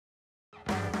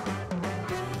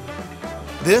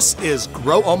This is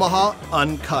Grow Omaha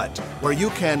Uncut, where you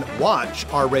can watch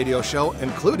our radio show,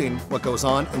 including what goes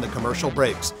on in the commercial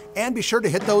breaks. And be sure to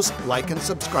hit those like and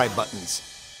subscribe buttons.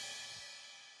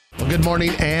 Well, good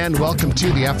morning and welcome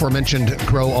to the aforementioned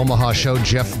Grow Omaha show.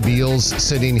 Jeff Beals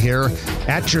sitting here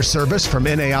at your service from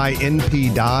NAI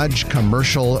NP Dodge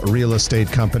Commercial Real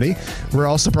Estate Company. We're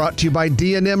also brought to you by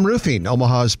D&M Roofing,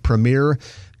 Omaha's premier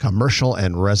commercial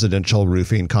and residential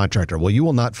roofing contractor. Well, you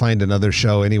will not find another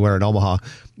show anywhere in Omaha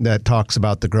that talks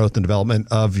about the growth and development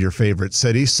of your favorite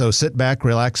city. So sit back,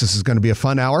 relax. This is going to be a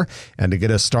fun hour. And to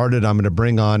get us started, I'm going to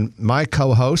bring on my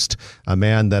co-host, a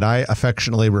man that I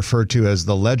affectionately refer to as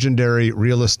the legendary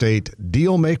real estate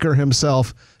deal maker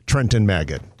himself, Trenton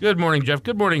Magid. Good morning, Jeff.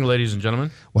 Good morning, ladies and gentlemen.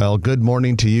 Well, good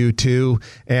morning to you, too.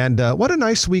 And what a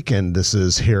nice weekend this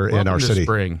is here in our city.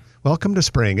 Spring. Welcome to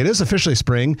spring. It is officially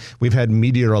spring. We've had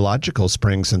meteorological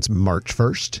spring since March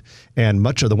 1st, and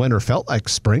much of the winter felt like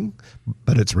spring,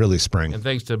 but it's really spring. And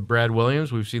thanks to Brad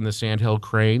Williams, we've seen the Sandhill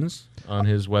Cranes on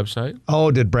his website. Oh,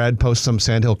 did Brad post some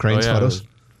Sandhill Cranes photos?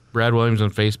 Brad Williams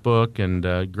on Facebook,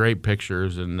 and great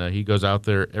pictures, and he goes out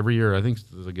there every year. I think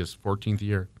it's like his 14th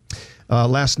year.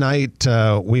 Last night,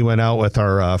 we went out with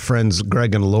our friends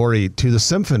Greg and Lori to the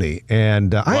Symphony,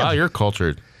 and wow, you're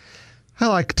cultured. I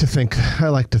like to think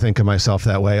of myself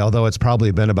that way, although it's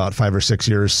probably been about 5 or 6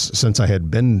 years since I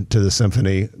had been to the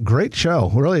Symphony. Great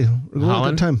show. Really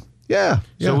good time. Yeah.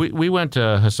 So we went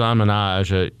to Hassan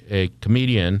Minhaj, a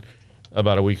comedian,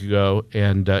 about a week ago.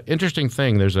 And interesting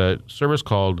thing, there's a service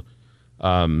called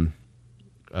Yonder.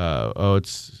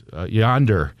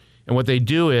 And what they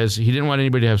do is he didn't want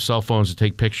anybody to have cell phones to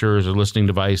take pictures or listening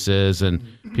devices and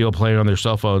people playing on their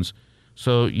cell phones.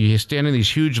 So you stand in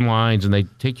these huge lines, and they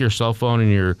take your cell phone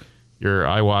and your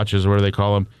iWatches, or whatever they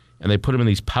call them, and they put them in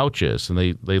these pouches, and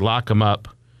they lock them up,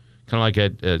 kind of like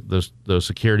at those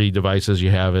security devices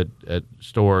you have at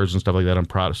stores and stuff like that on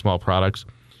small products.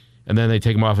 And then they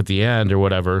take them off at the end or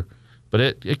whatever. But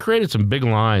it created some big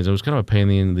lines. It was kind of a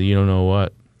pain in the you don't know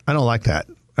what. I don't like that.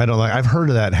 I've heard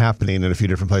of that happening in a few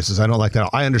different places. I don't like that.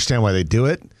 I understand why they do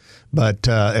it, but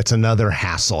it's another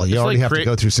hassle. You already have to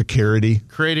go through security.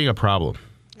 Creating a problem,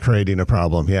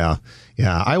 yeah.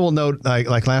 I will note,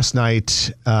 like last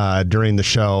night during the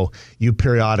show, you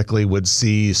periodically would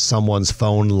see someone's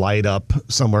phone light up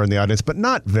somewhere in the audience, but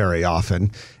not very often.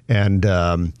 And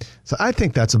so I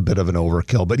think that's a bit of an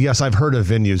overkill. But yes, I've heard of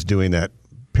venues doing that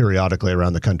periodically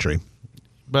around the country.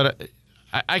 But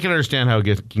I can understand how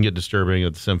it can get disturbing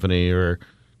at the symphony or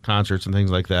concerts and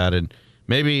things like that. And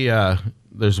maybe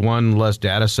there's one less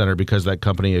data center because that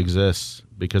company exists,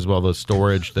 because of all the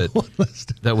storage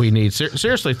that we need.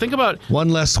 Seriously, think about one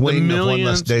less wing of one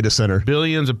less data center.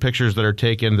 Billions of pictures that are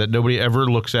taken that nobody ever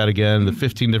looks at again, the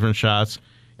 15 different shots,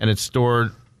 and it's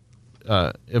stored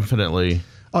infinitely.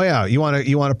 Oh, yeah. You want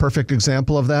a perfect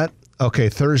example of that? Okay,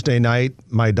 Thursday night,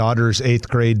 my daughter's 8th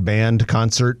grade band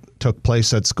concert took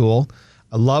place at school.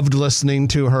 I loved listening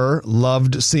to her,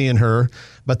 loved seeing her,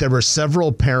 but there were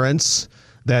several parents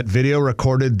that video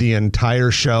recorded the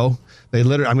entire show. They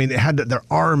literally, their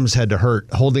arms had to hurt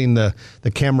holding the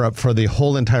camera up for the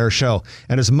whole entire show.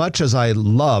 And as much as I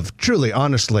love, truly,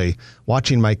 honestly,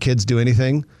 watching my kids do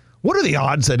anything, what are the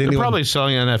odds that They're probably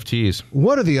selling NFTs.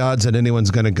 What are the odds that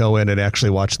anyone's going to go in and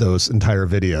actually watch those entire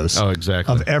videos? Oh,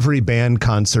 exactly. Of every band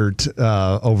concert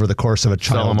over the course of a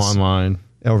child's. Sell them online.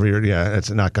 It's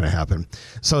not going to happen.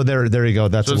 So there you go.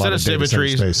 That's a lot of data center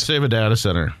space. Save a data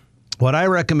center. What I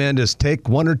recommend is take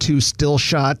 1 or 2 still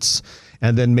shots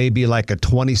and then maybe like a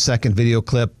 20-second video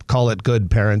clip. Call it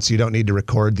good, parents. You don't need to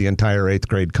record the entire 8th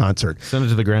grade concert. Send it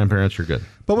to the grandparents. You're good.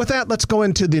 But with that, let's go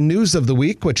into the news of the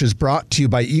week, which is brought to you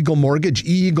by Eagle Mortgage,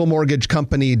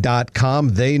 eaglemortgagecompany.com.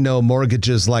 They know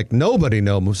mortgages like nobody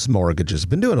knows mortgages.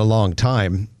 Been doing it a long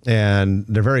time, and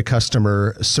they're very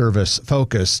customer service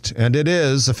focused. And it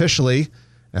is officially,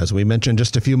 as we mentioned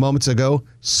just a few moments ago,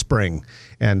 spring.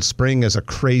 And spring is a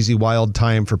crazy, wild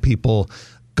time for people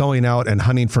going out and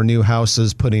hunting for new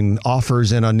houses, putting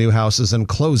offers in on new houses, and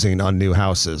closing on new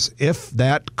houses. If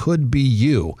that could be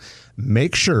you,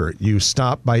 make sure you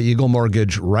stop by Eagle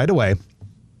Mortgage right away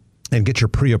and get your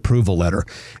pre-approval letter.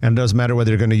 And it doesn't matter whether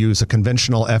you're going to use a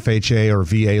conventional FHA or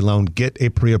VA loan, get a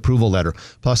pre-approval letter.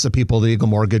 Plus, the people at Eagle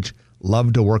Mortgage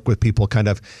love to work with people, kind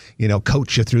of,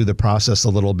 coach you through the process a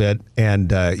little bit,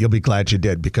 and you'll be glad you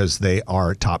did, because they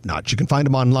are top-notch. You can find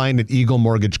them online at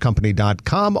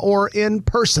eaglemortgagecompany.com or in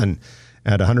person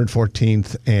at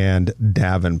 114th and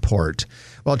Davenport.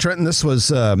 Well, Trenton, this was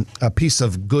a piece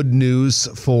of good news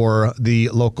for the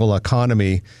local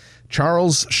economy.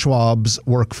 Charles Schwab's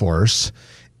workforce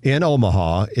in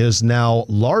Omaha is now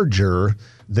larger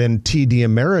than TD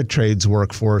Ameritrade's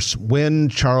workforce when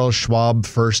Charles Schwab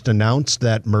first announced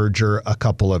that merger a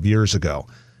couple of years ago.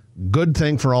 Good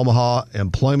thing for Omaha.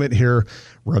 Employment here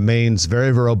remains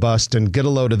very, very robust. And get a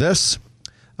load of this.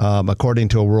 According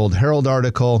to a World Herald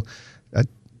article,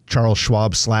 Charles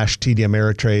Schwab / TD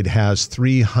Ameritrade has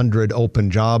 300 open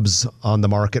jobs on the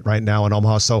market right now in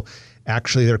Omaha. So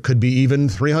actually, there could be even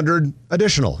 300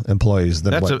 additional employees.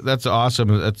 That's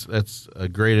awesome. That's a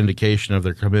great indication of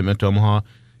their commitment to Omaha.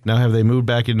 Now, have they moved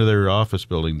back into their office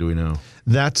building? Do we know?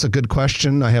 That's a good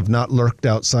question. I have not lurked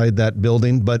outside that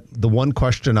building, but the one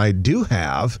question I do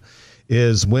have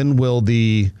is when will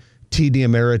the TD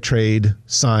Ameritrade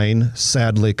sign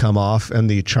sadly come off and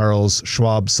the Charles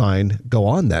Schwab sign go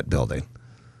on that building?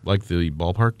 Like the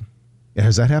ballpark?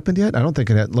 Has that happened yet? I don't think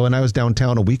it had. When I was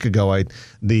downtown a week ago, it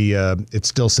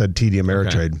still said TD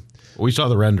Ameritrade. Okay. We saw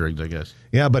the renderings, I guess.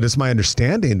 Yeah, but it's my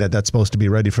understanding that that's supposed to be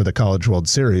ready for the College World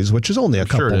Series, which is only a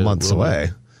couple months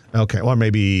away. Okay, or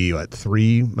maybe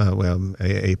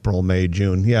April, May,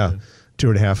 June. Yeah,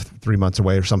 2.5, 3 months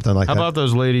away or something like that. How about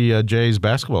those Lady Jays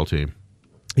basketball team?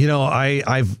 You know,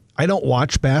 I don't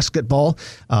watch basketball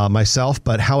myself,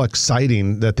 but how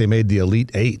exciting that they made the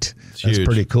Elite Eight. That's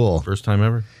pretty cool. First time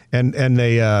ever. And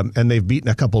they've beaten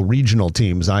a couple regional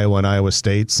teams, Iowa and Iowa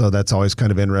State. So that's always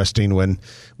kind of interesting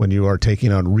when you are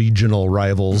taking on regional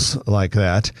rivals like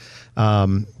that.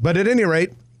 But at any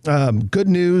rate, good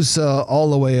news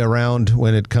all the way around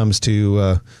when it comes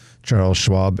to Charles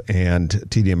Schwab and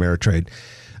TD Ameritrade.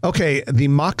 Okay, the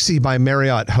Moxie by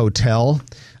Marriott Hotel.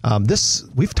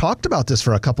 We've talked about this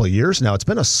for a couple of years now. It's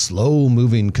been a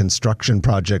slow-moving construction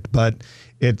project, but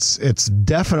it's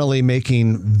definitely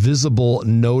making visible,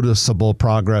 noticeable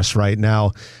progress right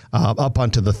now up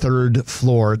onto the third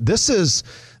floor. This is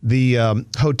the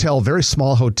hotel, very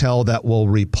small hotel that will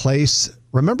replace,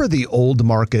 remember the Old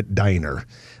Market Diner?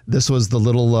 This was the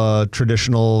little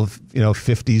traditional,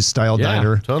 50s style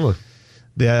diner. Yeah, totally.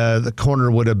 The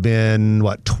corner would have been,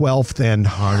 12th and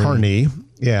Harney.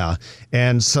 Yeah.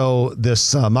 And so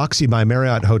this Moxie by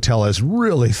Marriott Hotel is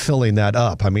really filling that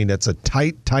up. I mean, it's a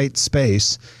tight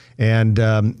space. And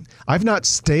I've not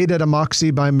stayed at a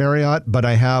Moxie by Marriott, but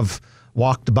I have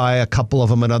walked by a couple of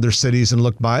them in other cities and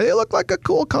looked by. They look like a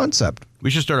cool concept.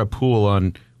 We should start a pool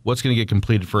on what's going to get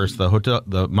completed first,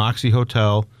 the Moxie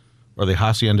Hotel or the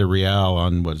Hacienda Real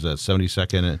on,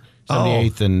 72nd,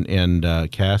 78th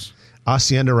and Cass?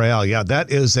 Hacienda Real, yeah,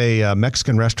 that is a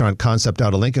Mexican restaurant concept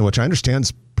out of Lincoln, which I understand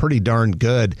is pretty darn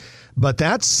good. But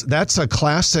that's a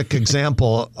classic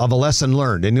example of a lesson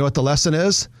learned. And you know what the lesson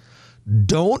is?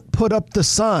 Don't put up the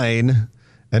sign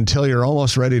until you're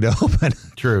almost ready to open.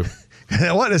 True.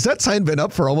 What has that sign been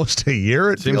up for almost a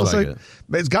year? It feels like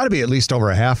it's got to be at least over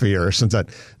a half a year since that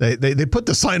they put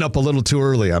the sign up a little too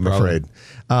early, I'm afraid.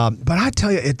 But I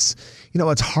tell you, it's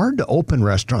hard to open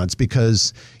restaurants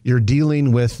because you're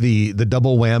dealing with the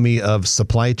double whammy of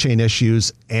supply chain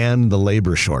issues and the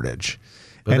labor shortage.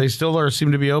 But they still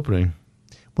seem to be opening.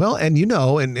 Well, and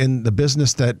in the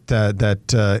business that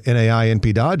NAI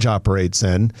NP Dodge operates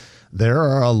in, there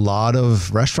are a lot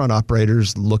of restaurant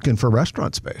operators looking for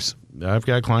restaurant space. I've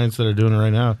got clients that are doing it right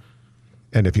now.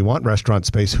 And if you want restaurant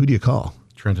space, who do you call?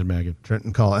 Trenton Maggin.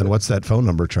 Trenton call. And what's that phone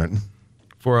number, Trenton?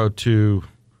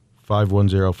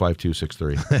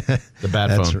 402-510-5263. The bat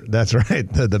phone. That's right.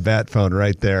 The bat phone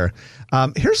right there.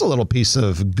 Here's a little piece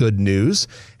of good news.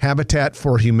 Habitat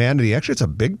for Humanity. Actually, it's a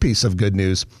big piece of good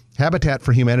news. Habitat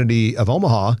for Humanity of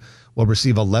Omaha will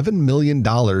receive $11 million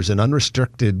in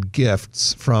unrestricted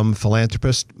gifts from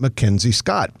philanthropist Mackenzie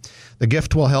Scott. The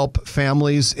gift will help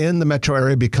families in the metro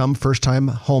area become first-time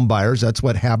home buyers. That's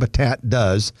what Habitat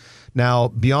does. Now,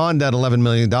 beyond that $11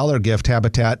 million gift,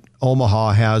 Habitat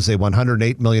Omaha has a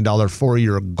 $108 million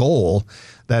 4-year goal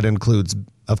that includes,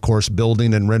 of course,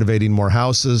 building and renovating more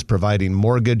houses, providing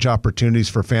mortgage opportunities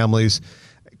for families,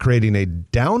 creating a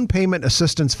down payment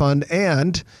assistance fund,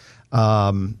 and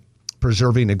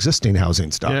preserving existing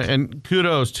housing stock. Yeah, and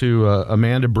kudos to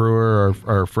Amanda Brewer,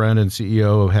 our friend and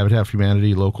CEO of Habitat for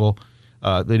Humanity Local.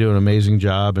 They do an amazing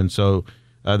job. And so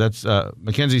that's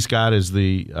Mackenzie Scott is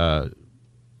the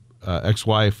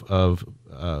ex-wife of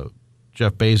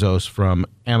Jeff Bezos from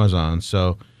Amazon.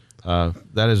 So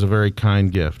that is a very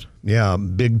kind gift. Yeah,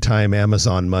 big-time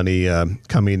Amazon money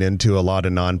coming into a lot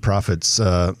of nonprofits.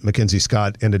 Mackenzie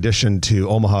Scott, in addition to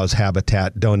Omaha's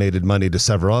Habitat, donated money to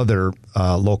several other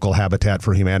local Habitat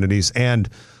for Humanities and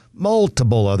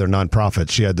multiple other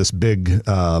nonprofits. She had this big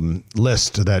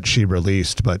list that she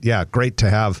released. But yeah, great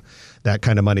to have that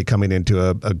kind of money coming into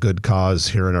a good cause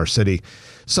here in our city.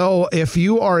 So if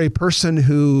you are a person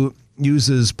who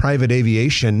uses private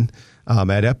aviation,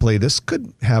 at Epley, this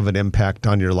could have an impact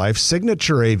on your life.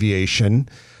 Signature Aviation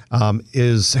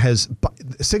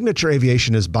Signature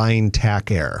Aviation is buying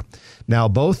TAC Air. Now,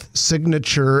 both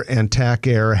Signature and TAC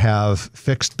Air have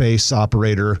fixed base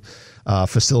operator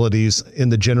facilities in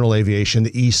the general aviation,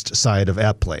 the east side of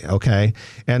Epley, okay?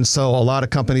 And so a lot of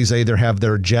companies either have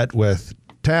their jet with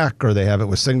TAC or they have it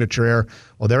with Signature Air.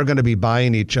 Well, they're going to be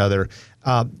buying each other.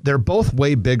 They're both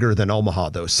way bigger than Omaha,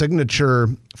 though. Signature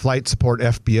Flight Support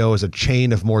FBO is a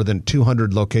chain of more than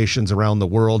 200 locations around the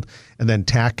world, and then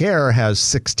TAC Air has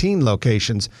 16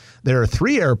 locations. There are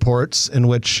 3 airports in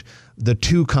which the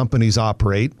 2 companies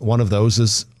operate. One of those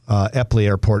is Epley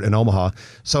Airport in Omaha.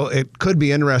 So it could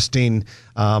be interesting.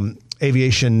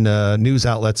 Aviation news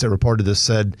outlets that reported this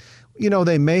said,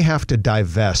 they may have to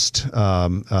divest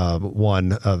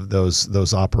one of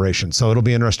those operations. So it'll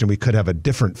be interesting. We could have a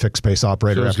different fixed base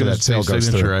operator after that sale goes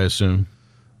Signature, through. I assume.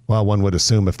 Well, one would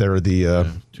assume if they're the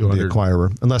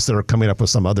acquirer, unless they're coming up with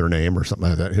some other name or something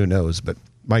like that. Who knows? But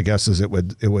my guess is it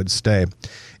would stay.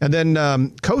 And then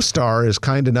CoStar is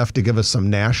kind enough to give us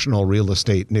some national real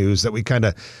estate news that we kind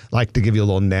of like to give you a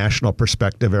little national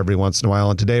perspective every once in a while.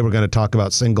 And today we're going to talk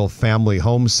about single family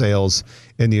home sales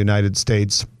in the United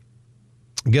States.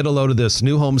 Get a load of this.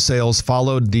 New home sales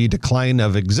followed the decline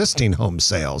of existing home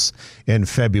sales in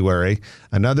February,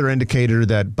 another indicator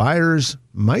that buyers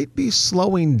might be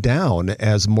slowing down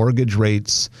as mortgage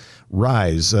rates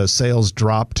rise. Sales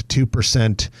dropped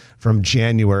 2% from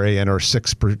January and are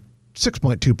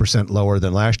 6.2% lower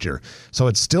than last year. So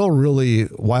it's still really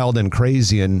wild and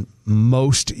crazy in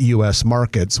most U.S.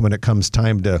 markets when it comes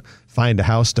time to find a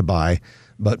house to buy.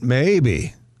 But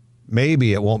maybe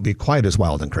it won't be quite as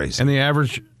wild and crazy. And the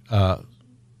average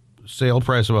sale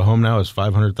price of a home now is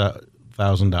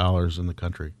 $500,000 in the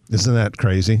country. Isn't that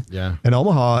crazy? Yeah. And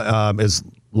Omaha is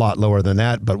a lot lower than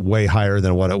that, but way higher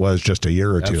than what it was just a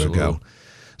year or two ago.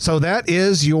 So that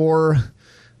is your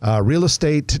real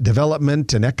estate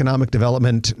development and economic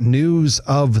development news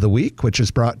of the week, which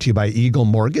is brought to you by Eagle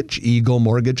Mortgage,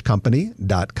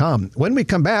 eaglemortgagecompany.com. When we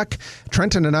come back,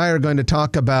 Trenton and I are going to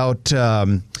talk about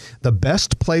the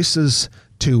best places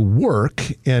to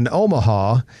work in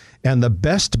Omaha and the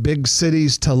best big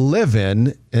cities to live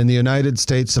in the United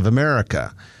States of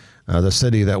America. The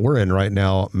city that we're in right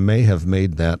now may have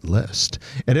made that list.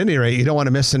 At any rate, you don't want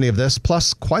to miss any of this,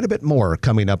 plus quite a bit more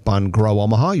coming up on Grow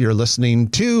Omaha. You're listening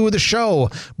to the show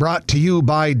brought to you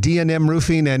by D&M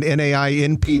Roofing and NAI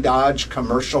NP Dodge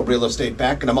Commercial Real Estate.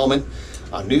 Back in a moment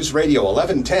on News Radio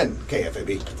 1110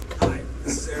 KFAB.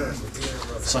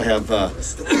 So I have,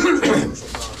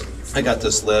 I got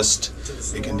this list.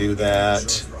 You can do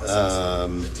that.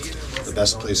 The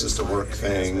best places to work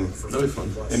thing. That'll be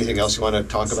fun. Anything else you want to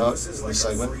talk about in this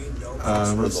segment? Let's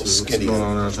see what's going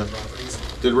on around time.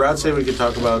 Did Rod say we could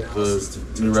talk about the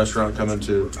new restaurant coming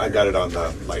to? I got it on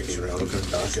the lightning round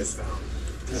docket.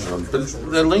 But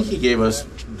the link he gave us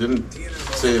didn't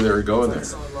say they were going there.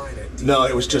 No,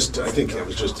 it was just, I think it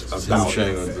was just about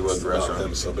showing what the restaurant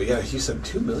them. So, but yeah, he said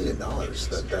 $2 million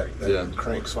that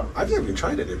cranks. Well, I've never even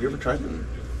tried it. Have you ever tried it?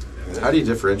 How do you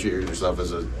differentiate yourself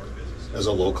as a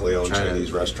locally owned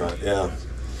Chinese restaurant? Yeah.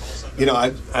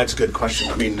 That's a good question.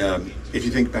 I mean, if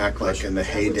you think back, like in the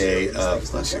heyday of,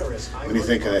 when you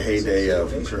think of the heyday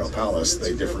of Imperial Palace,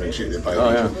 they differentiated by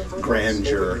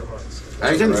grandeur.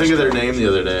 I couldn't think of their name the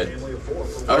other day.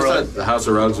 I always thought the House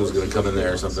of Rugs was going to come in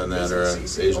there or something like that, or an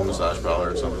Asian massage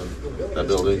parlor or something. That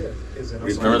building.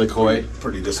 Remember the Koi?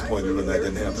 Pretty disappointed when that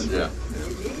didn't happen. Yeah.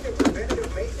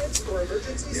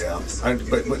 Yeah,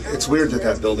 but it's weird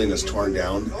that building is torn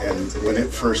down, and when it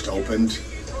first opened,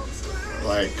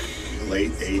 like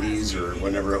late 80s or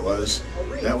whenever it was,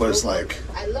 that was like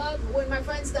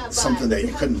something that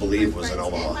you couldn't believe was in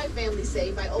Omaha.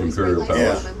 Imperial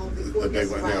Palace. Yeah, the big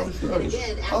one now.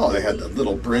 Oh, they had the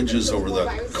little bridges over the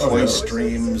koi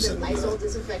streams. And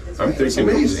I'm thinking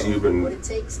it was even late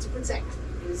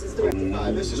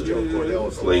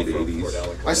 80s.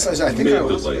 I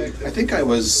think I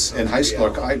was in high school.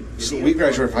 We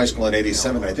graduated from high school in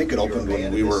 '87. I think it opened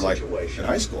when we were like in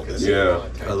high school. Yeah,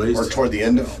 at least. Or toward the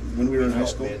end of when we were in high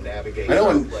school. I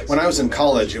know when I was in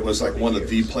college, it was like one of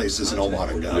the places in Omaha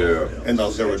to go. Yeah. And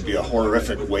there would be a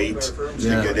horrific wait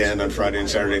to get in on Friday and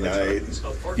Saturday night,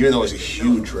 even though it was a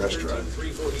huge restaurant.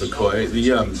 The Koi. I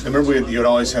remember you'd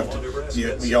always have to.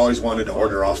 You always wanted to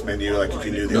order off menu, like if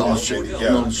you knew the off menu.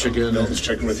 Milton's chicken. Milton's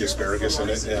chicken with the asparagus in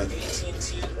it. Yeah.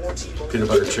 peanut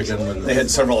butter chicken. They had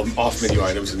several off-menu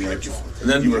items, and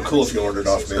then you were cool if you ordered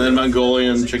off-menu. And then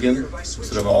Mongolian chicken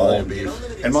instead of Mongolian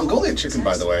beef. And Mongolian chicken,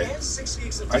 by the way,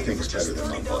 I think is better than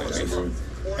Mongolian beef.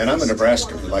 And I'm a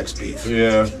Nebraskan who likes beef.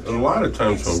 Yeah, a lot of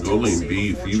times Mongolian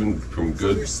beef, even from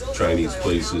good Chinese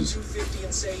places,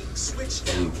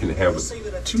 you can have it a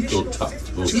little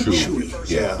tough, a little chewy.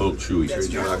 Yeah, a little chewy.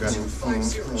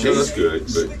 Tastes good,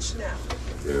 but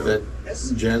yeah. That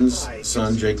Jen's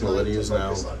son, Jake Maletti, is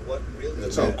now.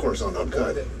 So of course on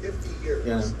Uncut.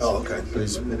 Yeah. Oh, okay. But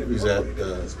he's at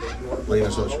Lane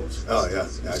Associates. Oh yeah,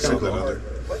 I saw that on there.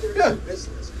 Yeah,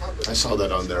 I saw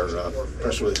that on their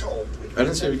press release. I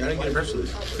didn't get a press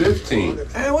release. 15.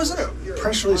 It wasn't a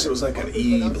press release. It was like an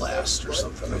e-blast or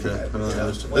something. Okay. I don't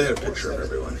know. They had a picture of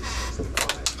everyone.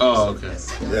 Oh, okay.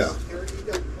 Yeah.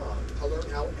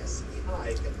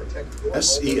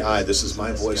 SEI. This is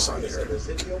my voice on here.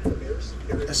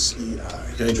 SEI.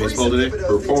 Okay, baseball today?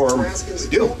 Perform. We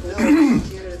do.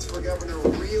 Candidates for governor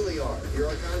really are. Hear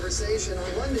our conversation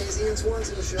on Mondays, Ian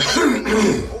Swanson Show,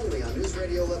 only on News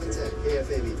Radio 1110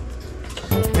 KFAB.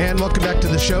 And welcome back to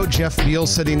the show. Jeff Beal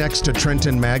sitting next to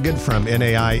Trenton Magid from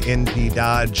NAI NP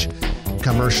Dodge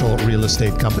Commercial Real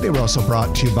Estate Company. We're also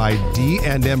brought to you by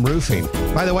D&M Roofing.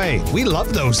 By the way, we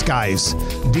love those guys.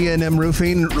 D&M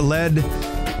Roofing, led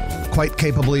quite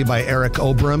capably by Eric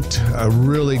Obrumt, a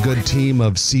really good team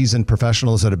of seasoned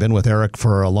professionals that have been with Eric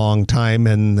for a long time,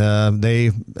 and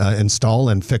they install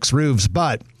and fix roofs.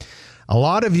 But a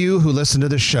lot of you who listen to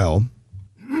the show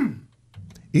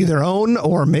either own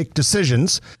or make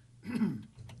decisions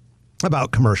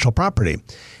about commercial property.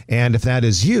 And if that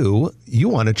is you, you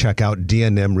want to check out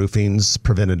D&M Roofing's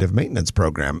preventative maintenance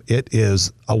program. It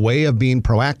is a way of being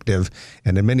proactive,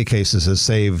 and in many cases has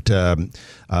saved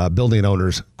building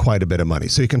owners quite a bit of money.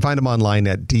 So you can find them online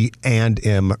at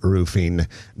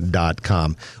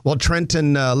dandmroofing.com. Well,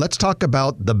 Trenton, let's talk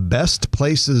about the best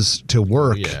places to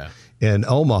work in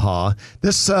Omaha.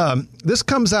 This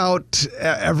comes out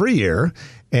every year,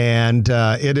 and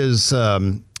it is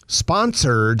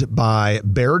sponsored by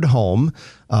Baird Home,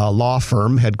 a law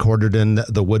firm headquartered in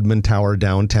the Woodman Tower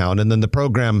downtown. And then the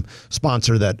program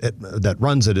sponsor that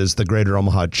runs it is the Greater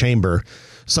Omaha Chamber.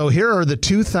 So here are the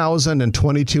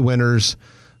 2022 winners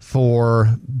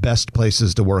for best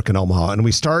places to work in Omaha. And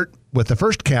we start with the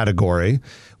first category,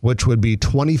 which would be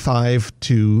 25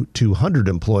 to 200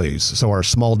 employees. So our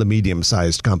small to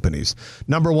medium-sized companies.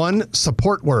 Number 1,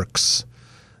 SupportWorks.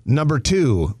 Number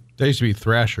 2. They used to be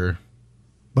Thrasher.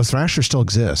 But Thrasher still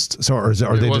exists. So are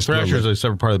they just Thrasher is a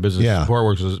separate part of the business. Yeah.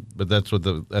 SupportWorks is, but that's what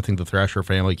I think the Thrasher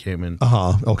family came in.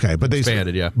 Okay. But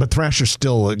expanded, yeah. But Thrasher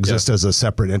still exists as a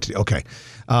separate entity. Okay.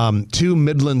 2,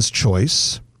 Midland's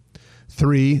Choice.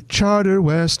 3, Charter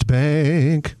West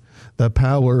Bank. The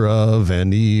power of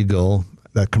an eagle.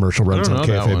 That commercial runs on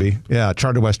KFAB. Yeah,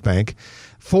 Charter West Bank.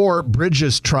 4,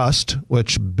 Bridges Trust,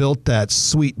 which built that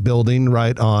sweet building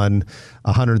right on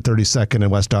 132nd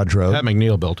and West Dodge Road. Pat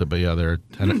McNeil built it, but yeah, they're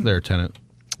a tenant.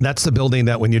 That's the building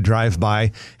that when you drive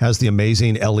by has the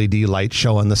amazing LED light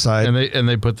show on the side. And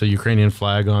they put the Ukrainian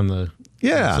flag on the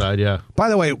side, yeah. By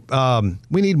the way,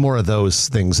 we need more of those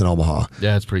things in Omaha.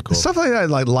 Yeah, it's pretty cool. Stuff like that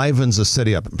livens the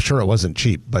city up. I'm sure it wasn't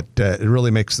cheap, but it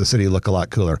really makes the city look a lot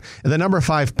cooler. And then number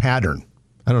 5, Pattern.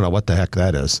 I don't know what the heck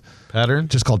that is. Pattern?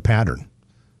 Just called Pattern.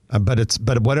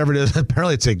 But whatever it is,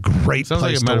 apparently it's a great place to work. Sounds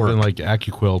like it might have been like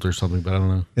AccuQuilt or something, but I don't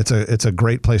know. It's a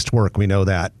great place to work. We know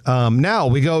that. Now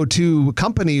we go to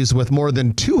companies with more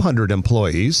than 200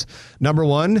 employees. Number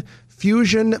 1,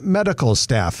 Fusion Medical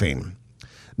Staffing.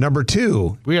 Number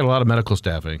 2, we got a lot of medical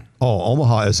staffing.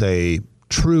 Omaha is a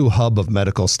true hub of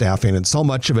medical staffing, and so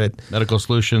much of it. Medical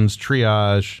Solutions,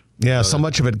 Triage. Yeah, so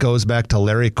much of it goes back to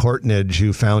Larry Courtnidge,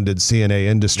 who founded CNA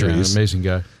Industries. Yeah, amazing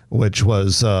guy. Which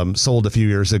was sold a few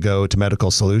years ago to Medical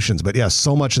Solutions. But yes,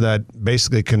 so much of that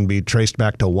basically can be traced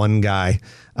back to one guy,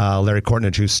 Larry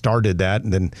Courtnidge, who started that.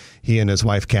 And then he and his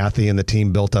wife, Kathy, and the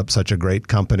team built up such a great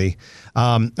company.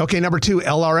 Okay, number 2,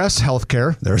 LRS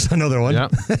Healthcare. There's another one.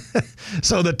 Yep.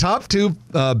 So the top 2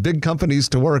 big companies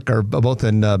to work are both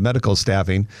in medical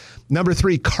staffing. Number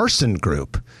 3, Carson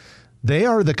Group. They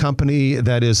are the company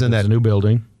that is in that new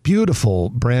building. Beautiful,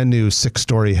 brand new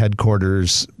 6-story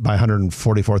headquarters by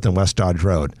 144th and West Dodge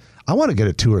Road. I want to get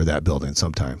a tour of that building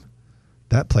sometime.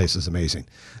 That place is amazing.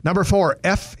 Number 4,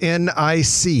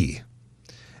 FNIC.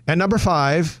 And number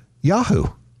 5, Yahoo.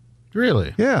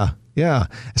 Really? Yeah.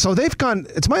 So they've gone,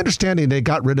 it's my understanding they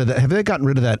got rid of that. Have they gotten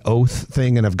rid of that Oath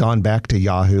thing and have gone back to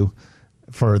Yahoo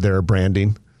for their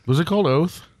branding? Was it called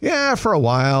Oath? Yeah, for a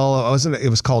while. It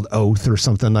was called Oath or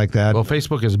something like that. Well,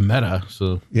 Facebook is Meta,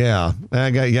 so. Yeah.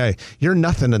 You're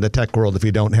nothing in the tech world if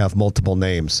you don't have multiple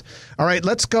names. All right,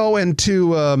 let's go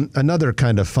into another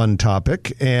kind of fun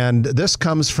topic. And this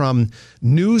comes from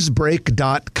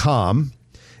newsbreak.com.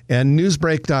 And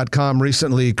newsbreak.com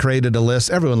recently created a list.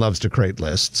 Everyone loves to create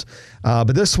lists.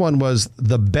 But this one was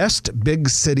the best big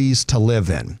cities to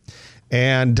live in.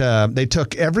 And they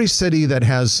took every city that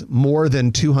has more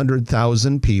than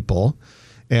 200,000 people,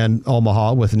 and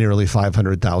Omaha with nearly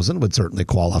 500,000 would certainly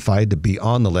qualify to be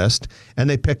on the list, and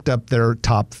they picked up their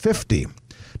top 50.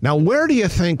 Now, where do you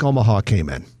think Omaha came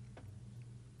in?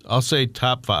 I'll say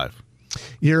top 5.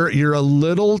 You're a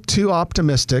little too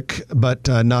optimistic, but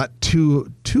not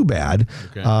too bad.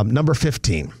 Okay. Number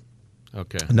 15.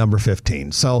 Okay. Number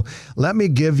 15. So let me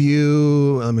give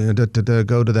you,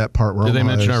 go to that part where Did they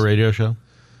mention our radio show?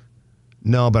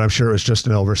 No, but I'm sure it was just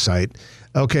an oversight.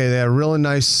 Okay, they had a real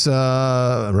nice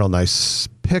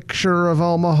picture of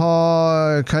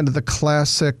Omaha, kind of the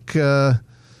classic. Where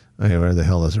the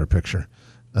hell is our picture?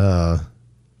 Wait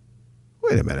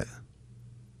a minute.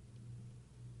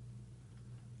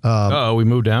 We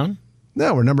moved down?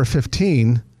 No, we're number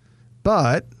 15,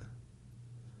 but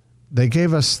they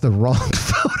gave us the wrong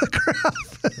photograph.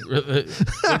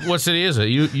 What city is it?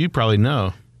 You probably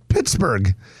know.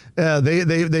 Pittsburgh. They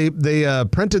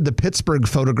printed the Pittsburgh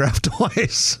photograph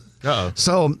twice. Uh-oh.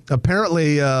 So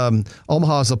apparently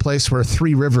Omaha is a place where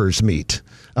three rivers meet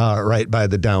right by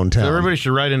the downtown. So everybody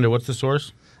should write into what's the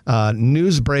source?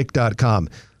 Newsbreak.com.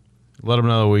 Let them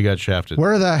know we got shafted.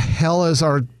 Where the hell is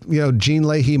our Gene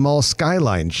Leahy Mall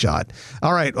skyline shot?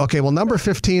 All right. Okay. Well, number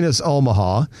 15 is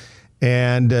Omaha.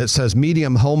 And it says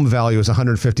medium home value is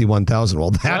 $151,000. Well,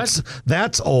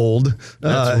 that's old.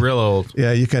 That's real old.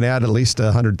 Yeah, you can add at least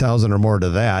 $100,000 or more to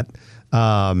that.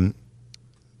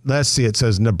 Let's see. It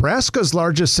says Nebraska's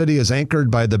largest city is anchored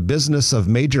by the business of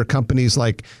major companies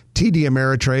like TD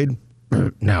Ameritrade,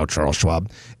 now Charles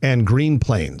Schwab, and Green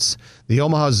Plains. The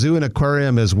Omaha Zoo and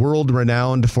Aquarium is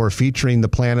world-renowned for featuring the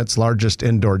planet's largest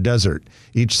indoor desert.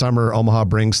 Each summer, Omaha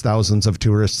brings thousands of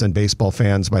tourists and baseball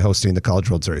fans by hosting the College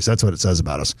World Series. That's what it says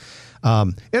about us.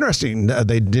 Interesting.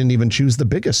 They didn't even choose the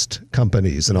biggest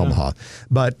companies in Omaha.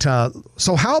 But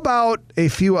so how about a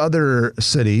few other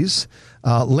cities?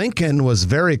 Lincoln was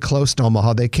very close to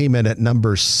Omaha. They came in at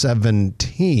number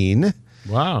 17.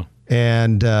 Wow.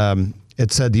 And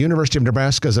it said the University of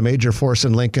Nebraska is a major force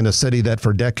in Lincoln, a city that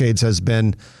for decades has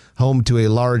been home to a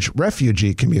large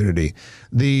refugee community.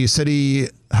 The city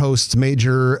hosts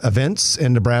major events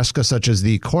in Nebraska, such as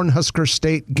the Cornhusker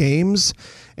State Games,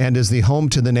 and is the home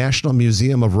to the National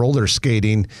Museum of Roller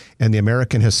Skating and the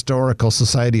American Historical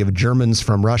Society of Germans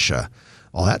from Russia.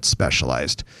 Well, that's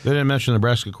specialized. They didn't mention the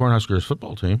Nebraska Cornhuskers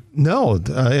football team. No,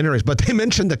 anyways, but they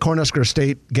mentioned the Cornhusker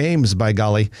State Games, by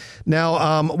golly.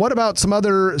 Now, what about some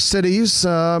other cities?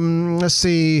 Let's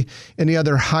see, any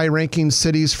other high-ranking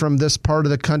cities from this part of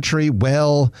the country?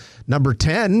 Well, number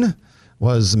 10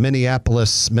 was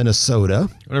Minneapolis, Minnesota.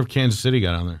 I wonder if Kansas City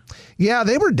got on there. Yeah,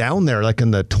 they were down there like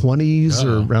in the 20s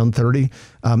or around 30.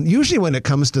 Usually when it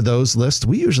comes to those lists,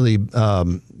 we usually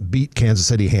beat Kansas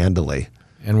City handily.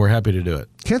 And we're happy to do it.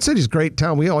 Kansas City's a great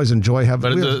town. We always enjoy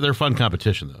having. But they're fun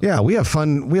competition, though. Yeah, we have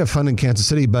fun. We have fun in Kansas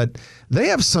City, but they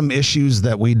have some issues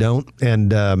that we don't,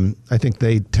 and I think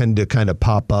they tend to kind of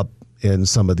pop up in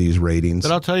some of these ratings.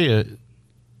 But I'll tell you,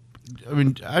 I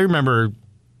mean, I remember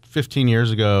 15 years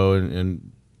ago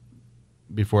and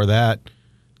before that,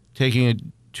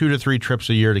 taking 2 to 3 trips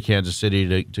a year to Kansas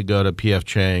City to go to P.F.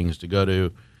 Chang's, to go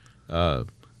to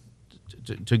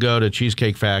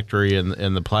Cheesecake Factory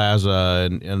and the Plaza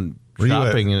and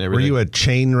shopping and everything. Were you a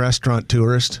chain restaurant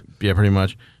tourist? Yeah, pretty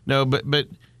much. No, but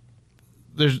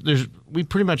we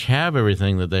pretty much have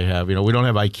everything that they have. We don't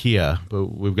have IKEA, but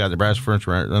we've got Nebraska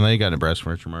Furniture Mart, and they got Nebraska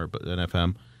Furniture Mart, but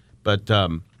NFM. But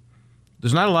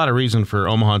there's not a lot of reason for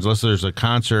Omahans unless there's a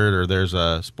concert or there's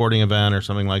a sporting event or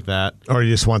something like that. Or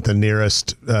you just want the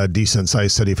nearest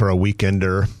decent-sized city for a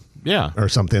weekender. Yeah. Or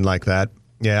something like that.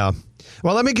 Yeah.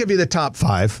 Well, let me give you the top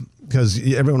 5 because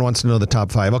everyone wants to know the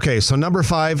top 5. Okay, so number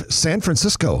 5, San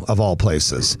Francisco, of all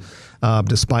places.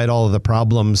 Despite all of the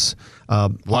problems.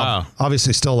 Wow.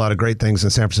 Obviously, still a lot of great things in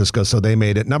San Francisco, so they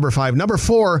made it. Number 5. Number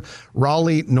 4,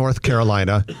 Raleigh, North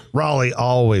Carolina. Raleigh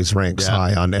always ranks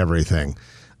high on everything.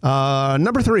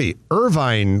 Number 3,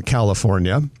 Irvine,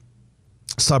 California.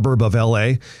 Suburb of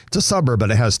L.A. It's a suburb,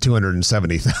 but it has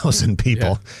 270,000 people.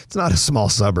 Yeah. It's not a small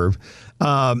suburb.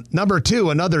 Number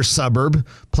 2, another suburb,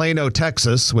 Plano,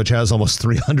 Texas, which has almost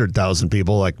 300,000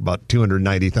 people, like about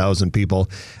 290,000 people.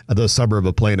 The suburb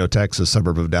of Plano, Texas,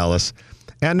 suburb of Dallas.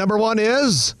 And number 1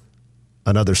 is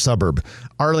another suburb.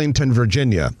 Arlington,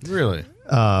 Virginia. Really?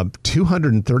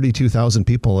 232,000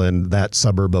 people in that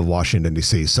suburb of Washington,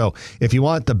 D.C. So if you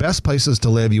want the best places to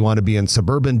live, you want to be in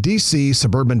suburban D.C.,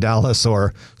 suburban Dallas,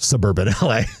 or suburban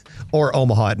L.A., or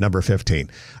Omaha at number 15.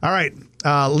 All right,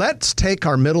 let's take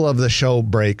our middle of the show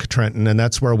break, Trenton, and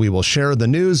that's where we will share the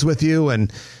news with you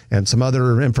and some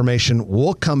other information.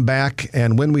 We'll come back,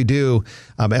 and when we do,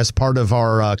 as part of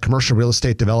our commercial real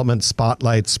estate development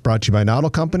spotlights brought to you by Nodal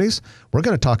Companies, we're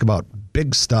going to talk about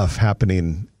big stuff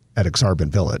happening at Exarban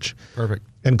Village. Perfect.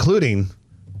 Including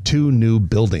 2 new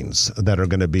buildings that are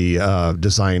going to be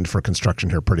designed for construction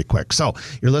here pretty quick. So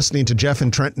you're listening to Jeff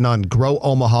and Trenton on Grow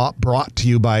Omaha, brought to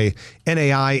you by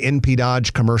NAI, NP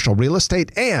Dodge Commercial Real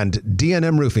Estate, and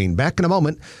DNM Roofing. Back in a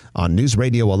moment on News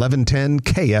Radio 1110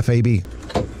 KFAB.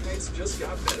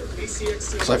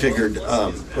 So I figured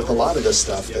with a lot of this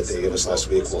stuff that they gave us last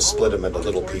week, we'll split them into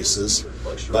little pieces.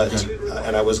 But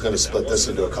and I was going to split this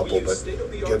into a couple, but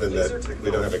given that we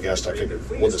don't have a guest, I figured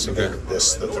we'll just make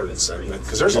this the third segment.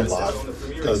 Because there's a lot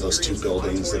of those 2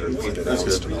 buildings that are being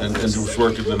announced. And just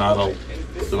working the Nodal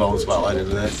development spotlight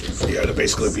into that. Yeah, to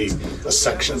basically be a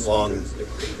section-long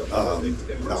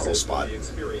Nodal spot,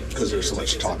 because there's so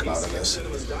much to talk about in this.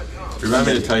 Remind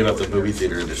me to tell you about the movie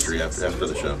theater industry after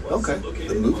the show. Okay,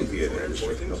 the movie theater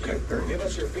industry. Okay, very good.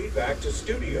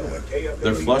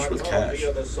 They're flush with cash.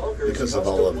 Because of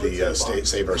all of the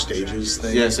Save Our Stages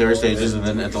thing? Yeah, Save Our Stages, and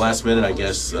then at the last minute, I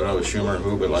guess, I don't know if it was Schumer or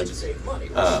who, but like,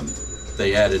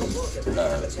 they added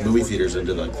movie theaters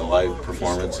into like the live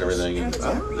performance and everything, and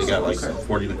they got like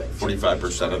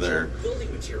 45% of their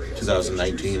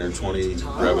 2019 or 20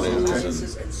 revenues. Okay. And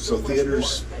so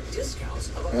theaters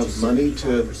have money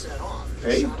to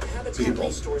pay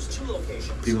people.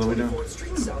 People that we know.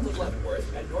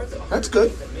 That's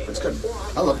good. That's good.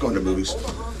 I love going to movies. I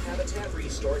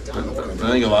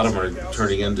think a lot of them are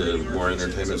turning into more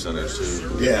entertainment centers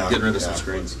too. Yeah. Getting rid of some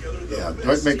screens. Yeah,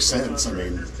 that makes sense. I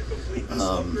mean,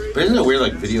 but isn't it weird,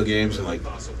 like video games and like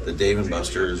the Dave &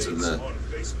 Buster's and the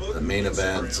main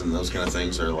events and those kind of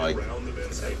things are like,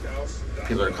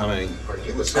 people are coming.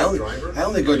 I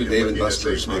only go to Dave &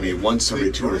 Buster's maybe once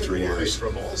every 2 or 3 years.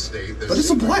 But it's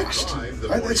a blast.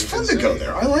 It's fun to go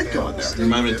there. I like going there.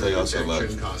 Remind me to tell you also about to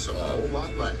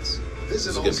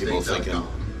get people thinking,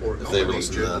 if they ever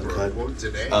listen to the Uncut,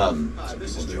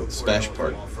 Smash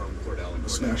Park.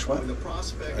 Smash what?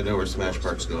 I know where Smash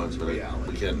Park's going, but we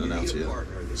can't announce it yet.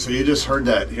 So you just heard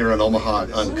that here in Omaha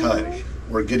Uncut.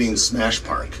 We're getting Smash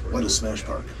Park. What is Smash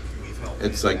Park?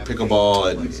 It's like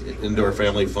pickleball and indoor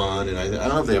family fun, and I don't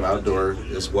know if they have outdoor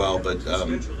as well, but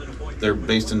they're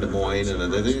based in Des Moines, and I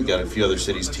think they've got a few other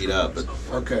cities teed up. But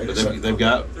they've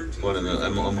got one in the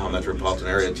Omaha metropolitan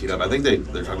area teed up. I think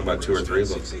they're talking about 2 or 3 of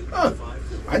them. Huh.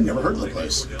 I'd never heard of the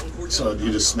place. So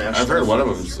you just smashed it? I've heard one of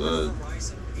them's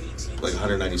like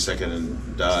 192nd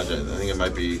and Dodge. I think it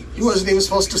might be. He wasn't even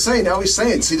supposed to say. Now he's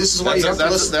saying. See, this is why you have to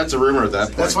listen. That's a rumor at that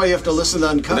point. That's why you have to listen to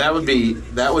Uncut. That would be.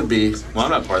 Well, I'm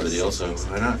not part of the deal, so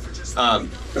why not?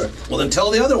 Well, then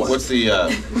tell the other one. What's the?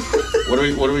 What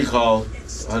do we call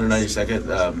 192nd?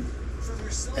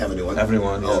 Avenue 1. Avenue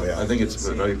 1. Yeah. Oh yeah. I think it's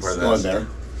maybe part of that. One there.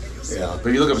 Yeah. But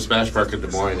if you look up Smash Park in Des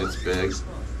Moines, it's big.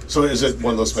 So is it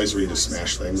one of those places where you just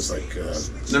smash things like?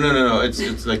 No.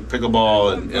 It's like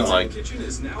pickleball and like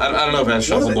I don't know if it has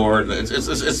shuffleboard.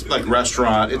 It's like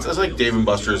restaurant. It's like Dave &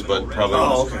 Buster's, but probably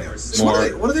okay. So more.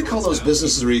 what do they call those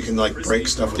businesses where you can like break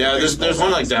stuff? With There's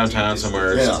one like downtown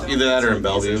somewhere. Yeah. Either that or in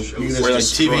Bellevue, where like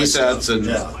TV sets and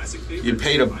you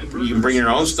can bring your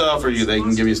own stuff, or they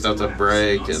can give you stuff to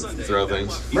break and throw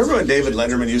things. Remember when David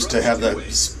Letterman used to have that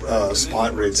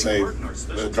spot where he'd say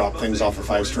drop things off a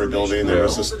 5-story building? There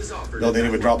was this building he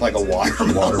would drop like a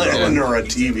watermelon or a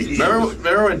TV.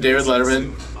 Remember when David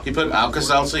Letterman, he put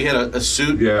Alka-Seltzer, he had a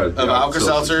suit of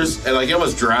Alka-Seltzers, and like it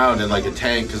was drowned in like a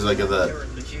tank because like of the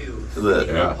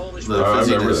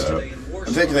fizziness.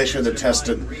 I'm thinking they should have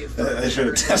tested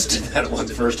that one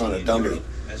first on a dummy.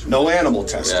 No animal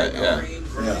testing. Yeah,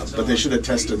 but they should have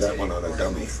tested that one on a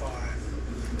dummy,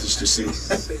 just to see.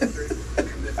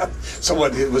 So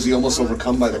what, was he almost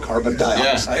overcome by the carbon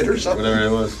dioxide or something? Whatever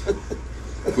it was.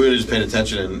 We would have just paid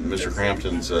attention in Mr.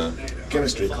 Crampton's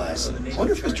chemistry class. I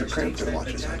wonder if Mr. Crampton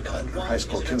watches Uncut, our high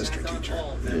school chemistry teacher.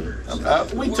 Yeah.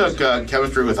 We took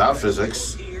chemistry without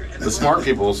physics, the smart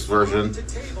people's version.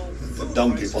 The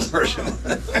dumb people's version.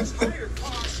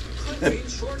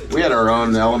 We had our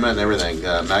own element and everything.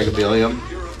 Magabelium.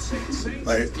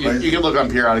 You can look on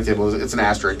periodic tables. It's an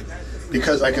asterisk.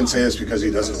 Because I can say this because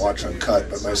he doesn't watch Uncut,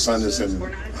 but my son is in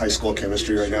high school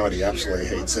chemistry right now and he absolutely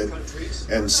hates it.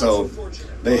 And so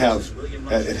they have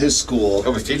at his school.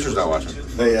 Oh, his teacher's not watching.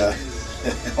 They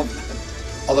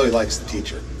although he likes the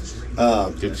teacher.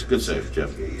 Good save,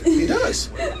 Jeff. He does.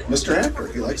 Mr. Hacker,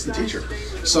 he likes the teacher.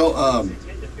 So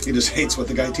he just hates what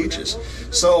the guy teaches.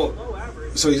 So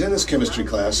he's in his chemistry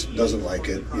class, doesn't like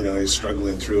it. He's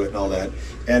struggling through it and all that.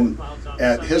 And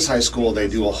at his high school, they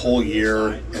do a whole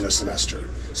year in a semester.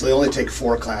 So they only take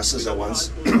 4 classes at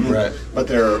once. Right. But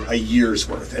they're a year's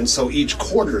worth. And so each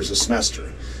quarter is a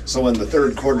semester. So when the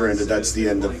third quarter ended, that's the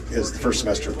end of the first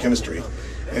semester of chemistry.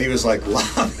 And he was like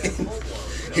lobbying.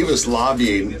 He was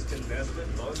lobbying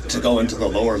to go into the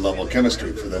lower level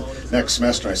chemistry for the next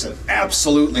semester. I said,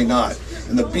 absolutely not.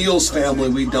 In the Beals family,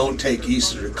 we don't take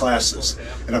Easter classes.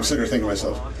 And I'm sitting there thinking to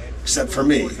myself, except for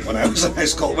me, when I was in high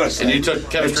school. And you took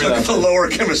chemistry. I took the lower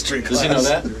chemistry class. Does he know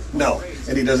that? No,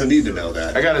 and he doesn't need to know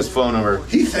that. I got his phone number.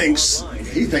 He thinks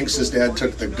his dad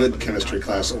took the good chemistry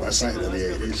class at Westside in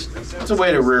the 80s. That's a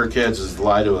way to rear kids, is to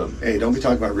lie to them. Hey, don't be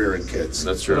talking about rearing kids.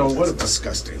 That's true. That's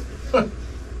disgusting.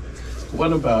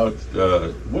 What about,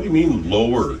 what do you mean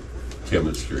lower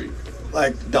chemistry?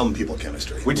 Like dumb people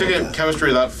chemistry. We took chemistry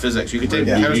without physics. You could take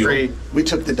chemistry. We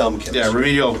took the dumb chemistry. Yeah,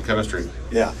 remedial chemistry.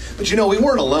 Yeah, but we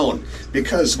weren't alone,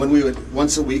 because when we would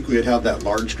once a week we would have that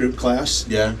large group class.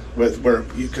 Yeah.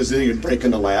 Because then you'd break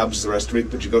into labs the rest of the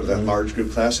week, but you go to that large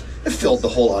group class. It filled the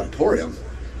whole auditorium.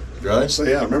 Really? So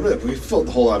yeah, remember that we filled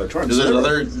the whole auditorium. Is there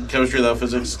other chemistry without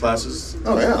physics classes?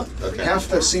 Oh yeah. Okay. Half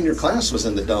the senior class was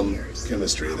in the dumb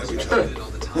chemistry that we took.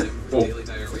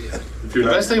 The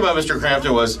best thing about Mr.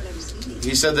 Crampton was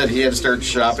he said that he had to start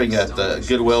shopping at the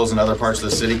Goodwills in other parts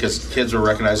of the city because kids were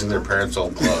recognizing their parents'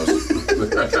 old clothes.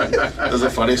 That was a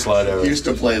funny slide over. He used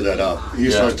to play that up. He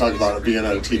used to talk about it being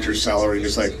on a teacher's salary.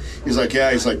 He's like,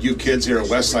 you kids here at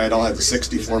Westside all had the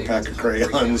 64-pack of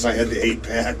crayons. I had the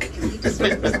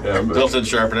 8-pack. Built-in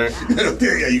sharpener.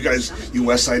 Yeah, you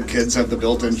Westside kids have the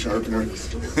built-in sharpener.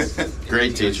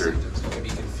 Great teacher.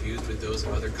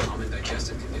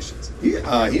 He and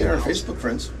our Facebook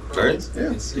friends. Sorry?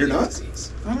 Yeah, you're not.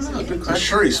 I don't know. Good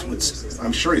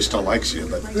I'm sure he still likes you,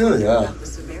 but really, yeah.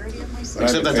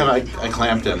 Except that time I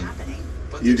clamped him.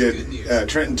 You did.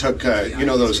 Trenton took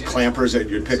those clampers that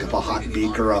you'd pick up a hot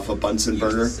beaker off a Bunsen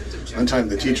burner. One time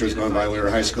the teacher was going by when we were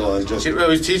in high school and just. He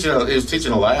was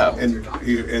teaching a lab. And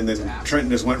then Trenton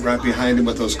just went right behind him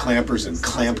with those clampers and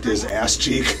clamped his ass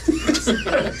cheek.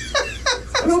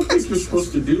 I don't think you're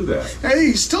supposed to do that. Hey,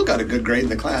 he still got a good grade in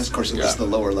the class. Of course, it was the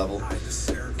lower level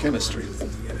chemistry.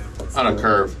 On a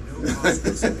curve.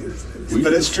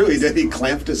 But it's true, he did. He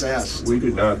clamped his ass. We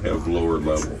did not have lower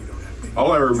level.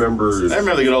 All I remember is... I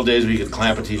remember the good old days where you could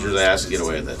clamp a teacher's ass and get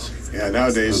away with it. Yeah,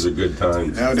 nowadays... Those are good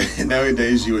times.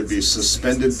 Nowadays, you would be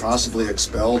suspended, possibly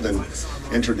expelled, and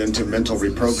entered into mental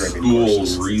reprogramming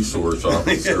courses. School resource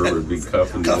officer would be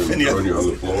cuffing you and Cuffing you. throwing you on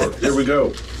the floor. Here we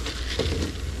go.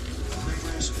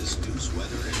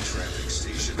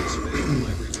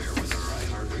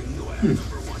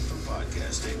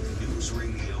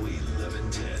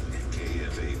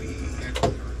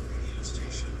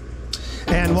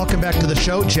 And welcome back to the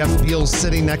show. Jeff Beals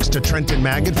sitting next to Trenton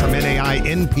Magid from NAI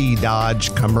NP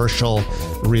Dodge Commercial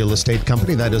Real Estate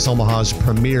Company. That is Omaha's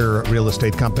premier real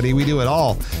estate company. We do it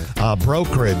all.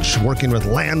 Brokerage, working with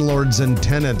landlords and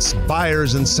tenants,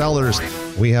 buyers and sellers.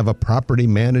 We have a property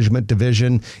management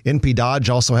division. NP Dodge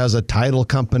also has a title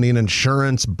company, an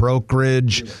insurance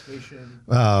brokerage.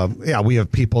 We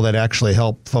have people that actually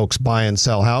help folks buy and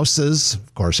sell houses.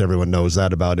 Of course, everyone knows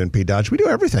that about NP Dodge. We do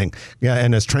everything. Yeah,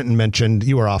 and as Trenton mentioned,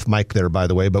 you were off mic there, by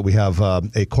the way, but we have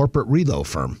a corporate relo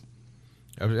firm.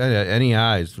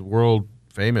 NEI is world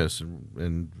famous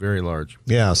and very large.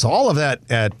 Yeah, so all of that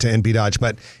at NP Dodge,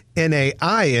 but NAI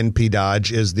NP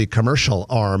Dodge is the commercial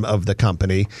arm of the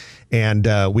company, and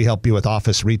we help you with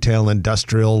office, retail,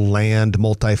 industrial, land,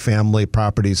 multifamily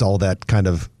properties, all that kind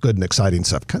of good and exciting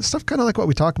stuff. Stuff kind of like what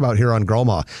we talk about here on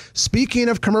Groma. Speaking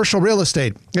of commercial real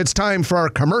estate, it's time for our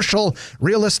commercial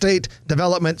real estate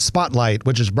development spotlight,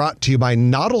 which is brought to you by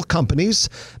Noddle Companies.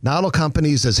 Noddle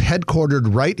Companies is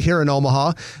headquartered right here in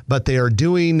Omaha, but they are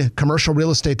doing commercial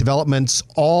real estate developments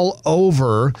all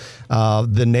over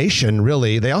the nation,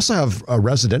 really. They also have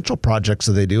residential projects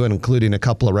that they do, including a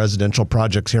couple of residential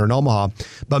projects here in Omaha.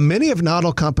 But many of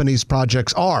Noddle Company's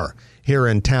projects are here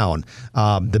in town.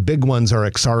 The big ones are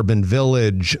Exarban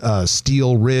Village,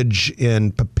 Steel Ridge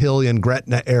in Papillion,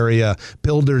 Gretna area,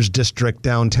 Builders District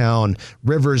downtown,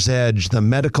 River's Edge, the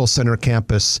Medical Center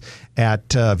campus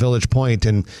at Village Point.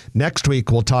 And next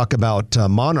week we'll talk about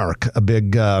Monarch, a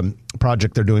big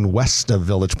project they're doing west of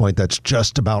Village Point that's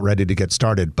just about ready to get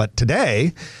started. But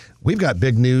today we've got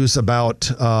big news about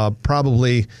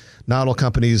probably Noddle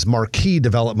Company's marquee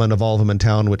development of all of them in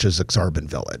town, which is Exarban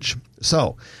Village.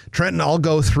 So, Trenton, I'll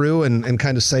go through and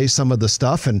kind of say some of the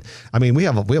stuff. And I mean, we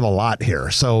have a lot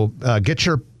here. So get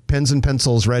your pens and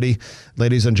pencils ready,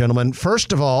 ladies and gentlemen.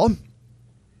 First of all,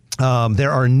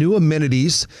 there are new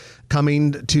amenities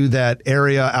coming to that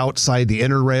area outside the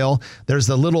inner rail. There's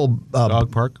the little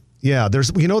dog park. Yeah, there's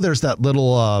that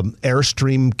little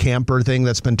Airstream camper thing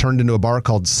that's been turned into a bar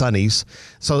called Sonny's.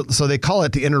 So they call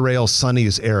it the Inner Rail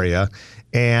Sonny's area.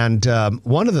 And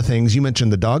one of the things you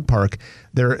mentioned, the dog park,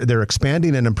 they're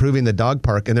expanding and improving the dog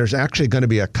park, and there's actually going to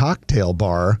be a cocktail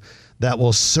bar that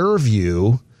will serve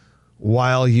you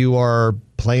while you are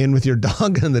playing with your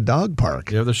dog in the dog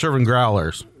park. Yeah, they're serving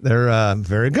growlers. They're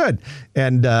very good.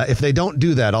 And if they don't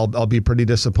do that, I'll be pretty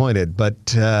disappointed. But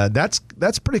that's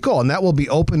pretty cool. And that will be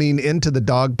opening into the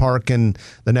dog park in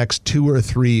the next 2 or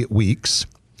 3 weeks.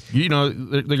 You know,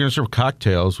 they're going to serve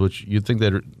cocktails, which you'd think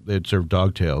they'd serve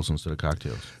dog tails instead of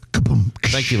cocktails. Kaboom.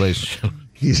 Thank you, ladies and gentlemen.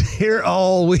 He's here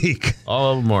all week.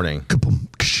 All morning. Kaboom.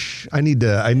 I need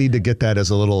to get that as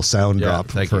a little sound drop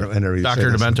thank for you. whenever you Dr. say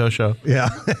this. Demento show. Yeah.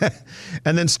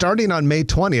 And then starting on May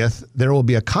 20th, there will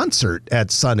be a concert at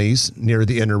Sonny's near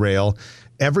the Inner Rail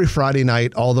every Friday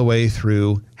night all the way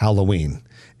through Halloween.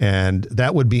 And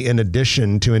that would be in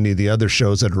addition to any of the other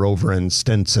shows that are over in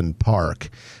Stinson Park.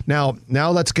 Now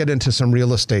let's get into some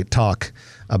real estate talk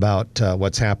about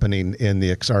what's happening in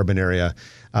the Exarban area.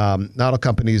 Noddle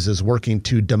Companies is working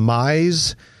to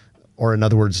demise, or in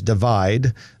other words,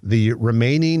 divide the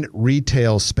remaining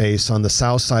retail space on the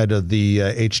south side of the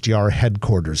HDR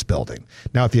headquarters building.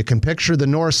 Now, if you can picture the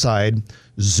north side,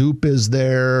 Zoop is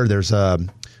there. There's a,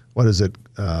 what is it?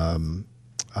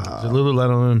 Is it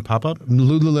Lululemon pop-up?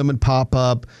 Lululemon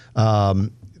pop-up.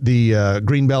 The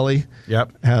Green Belly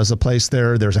has a place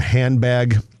there. There's a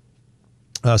handbag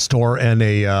store and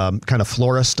a kind of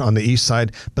florist on the east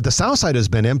side. But the south side has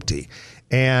been empty.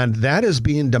 And that is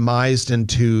being demised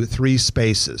into 3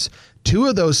 spaces. 2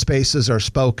 of those spaces are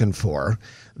spoken for.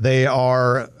 They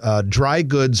are dry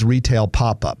goods retail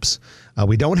pop-ups.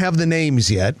 We don't have the names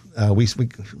yet. We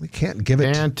can't give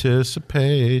it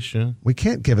anticipation. We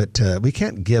can't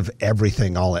give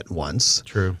everything all at once.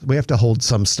 True. We have to hold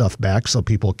some stuff back so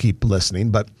people keep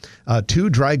listening. But 2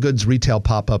 dry goods retail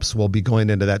pop-ups will be going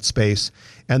into that space,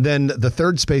 and then the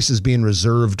 3rd space is being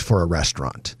reserved for a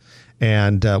restaurant.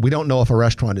 And we don't know if a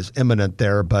restaurant is imminent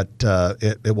there, but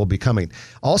it will be coming.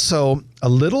 Also, a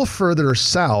little further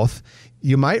south,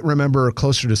 you might remember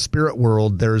closer to Spirit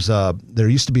World, there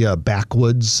used to be a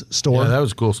Backwoods store. Yeah, that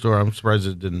was a cool store. I'm surprised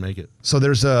it didn't make it. So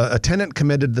there's a tenant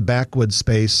committed to the Backwoods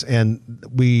space, and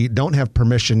we don't have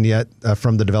permission yet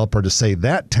from the developer to say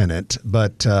that tenant,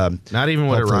 but not even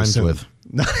what it rhymes soon. with.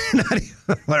 Not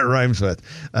even what it rhymes with.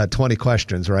 20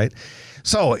 questions, right?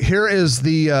 So here is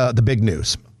the big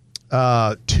news.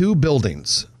 2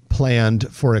 buildings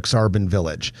planned for Exarban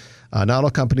Village.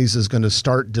 Noddle Companies is going to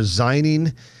start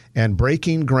designing and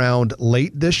breaking ground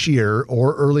late this year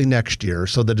or early next year.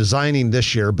 So the designing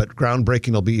this year, but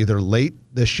groundbreaking will be either late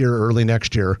this year or early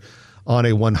next year on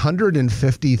a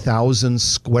 150,000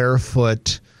 square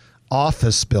foot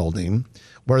office building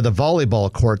where the volleyball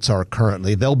courts are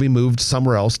currently. They'll be moved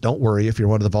somewhere else. Don't worry if you're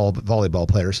one of the volleyball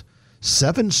players.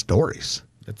 7 stories.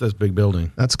 That's a big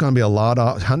building. That's going to be a lot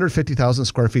of 150,000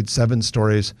 square feet, 7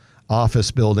 stories,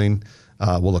 office building.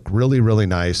 Will look really, really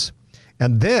nice.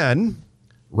 And then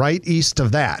right east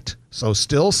of that, so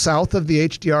still south of the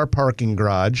HDR parking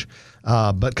garage,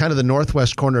 but kind of the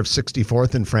northwest corner of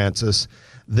 64th and Francis,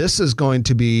 this is going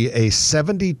to be a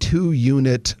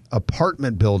 72-unit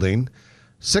apartment building,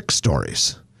 6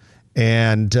 stories.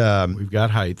 And we've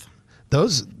got height.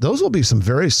 Those will be some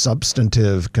very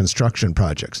substantive construction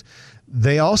projects.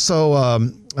 They also,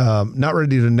 not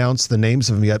ready to announce the names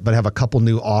of them yet, but have a couple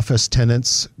new office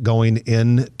tenants going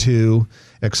into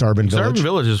Exarban Village. Exarban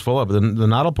Village is full up. The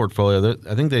Noddle portfolio,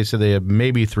 I think they said they have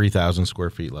maybe 3,000 square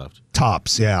feet left.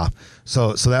 Tops, yeah.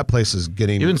 So that place is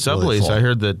getting even really sublease. full. I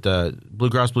heard that Blue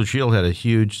Cross Blue Shield had a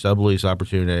huge sublease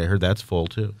opportunity. I heard that's full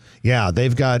too. Yeah,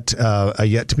 they've got a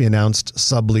yet to be announced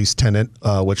sublease tenant,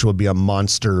 which will be a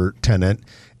monster tenant.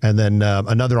 And then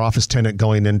another office tenant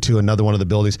going into another one of the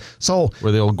buildings. So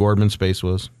where the old Gordman space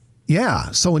was. Yeah.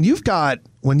 So when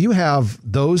you have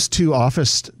those 2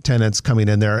 office tenants coming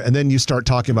in there, and then you start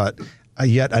talking about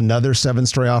yet another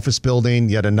 7-story office building,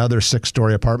 yet another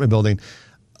 6-story apartment building,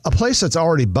 a place that's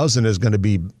already buzzing is going to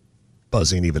be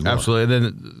buzzing even more. Absolutely. And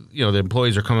then the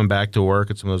employees are coming back to work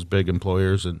at some of those big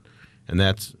employers, and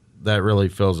that really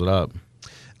fills it up.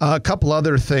 A couple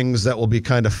other things that will be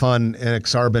kind of fun in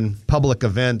Exarban, public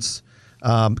events.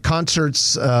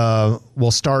 Concerts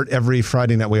will start every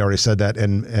Friday night. We already said that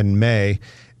in May.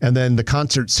 And then the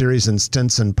concert series in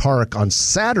Stinson Park on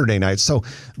Saturday night. So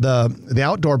the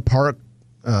outdoor park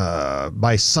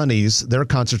by Sonny's, their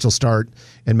concerts will start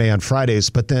in May on Fridays.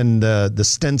 But then the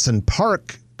Stinson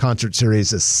Park concert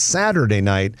series is Saturday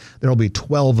night. There will be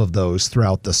 12 of those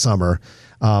throughout the summer.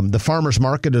 The Farmers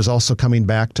Market is also coming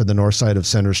back to the north side of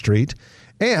Center Street.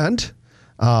 And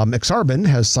Exarban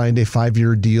has signed a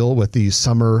 5-year deal with the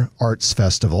Summer Arts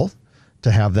Festival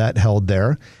to have that held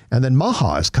there. And then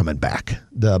Maha is coming back,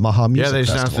 the Maha Music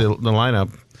Festival. Festival. Yeah, they announced the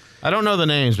lineup. I don't know the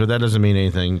names, but that doesn't mean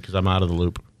anything because I'm out of the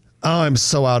loop. Oh, I'm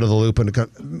so out of the loop. And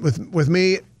with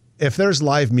me, if there's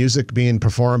live music being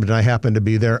performed and I happen to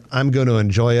be there, I'm going to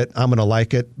enjoy it. I'm going to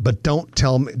like it. But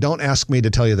don't ask me to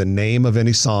tell you the name of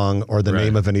any song or the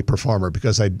name of any performer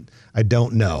because I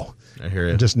don't know. I hear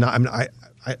you. Just not.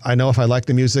 I know if I like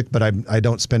the music, but I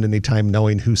don't spend any time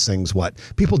knowing who sings what.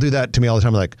 People do that to me all the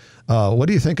time. Like, what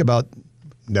do you think about?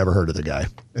 Never heard of the guy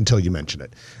until you mention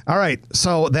it. All right.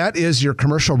 So that is your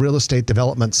commercial real estate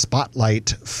development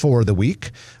spotlight for the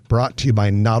week, brought to you by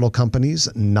Noddle Companies,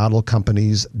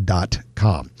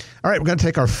 noddlecompanies.com. All right. We're going to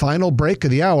take our final break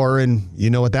of the hour. And you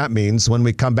know what that means. When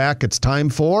we come back, it's time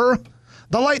for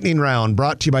the lightning round,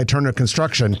 brought to you by Turner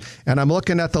Construction. And I'm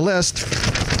looking at the list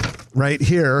right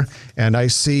here, and I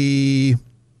see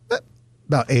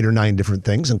about 8 or 9 different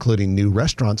things, including new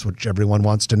restaurants, which everyone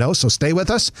wants to know. So stay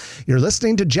with us. You're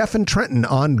listening to Jeff and Trenton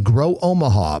on Grow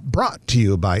Omaha, brought to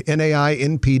you by NAI,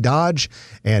 NP Dodge,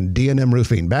 and D&M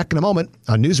Roofing. Back in a moment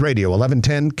on News Radio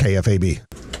 1110 KFAB.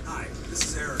 Hi, this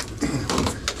is Eric.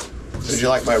 Did you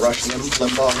like my Rush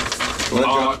Limbaugh?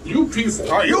 You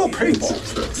people. You people.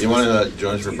 You want to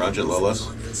join us for brunch at Lola's?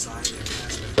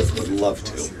 Would love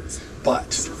to. But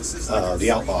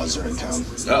the Outlaws are in town.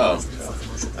 Uh-oh.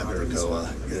 I better go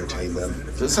entertain them.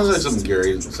 That sounds like something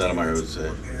Gary Sotomayor would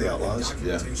say. The Outlaws?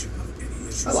 Yeah.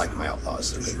 I like my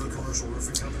Outlaws. They're good people.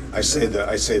 I say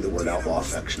the word outlaw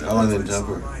affectionately. How long have they been in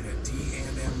town for?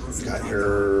 Got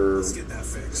here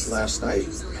last night.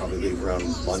 Probably leave around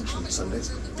lunch on Sunday.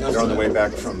 They're on the way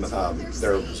back from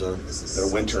their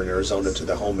winter in Arizona to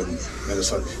the home in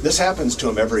Minnesota. This happens to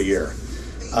them every year.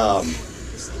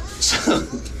 So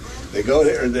they go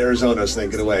to Arizona so they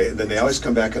can get away, and then they always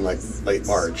come back in like late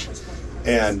March.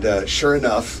 And sure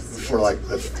enough, for like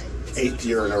the 8th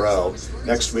year in a row,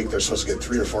 next week they're supposed to get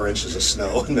 3 or 4 inches of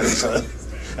snow in Minnesota.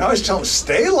 I always tell them,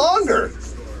 stay longer.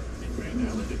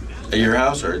 At your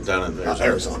house or down in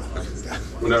Arizona.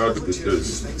 Now, does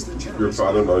your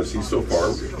father-in-law, is he still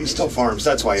farm? He still farms.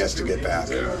 That's why he has to get back.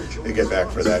 Yeah. They get back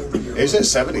for that. He's in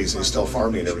his 70s and he's still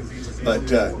farming.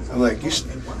 But I'm like,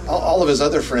 all of his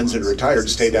other friends had retired,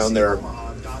 stay down there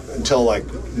until like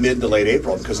mid to late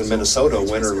April, because in Minnesota,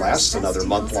 winter lasts another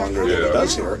month longer than it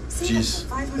does here. Jeez.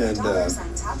 And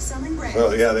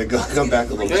well, yeah, they come back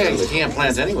a little Yeah, bit. you can't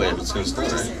plant anyway if it's going to snow,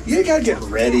 right? You gotta get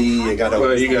ready. You gotta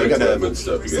equipment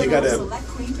stuff. you gotta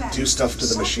do stuff to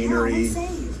the machinery,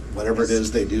 whatever it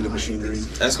is they do to machinery.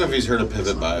 Ask him if he's heard of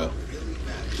Pivot Bio.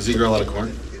 Does he grow a lot of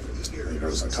corn? He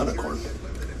grows a ton of corn.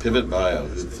 Pivot Bio.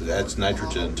 It adds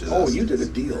nitrogen to Oh, you did a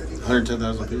deal.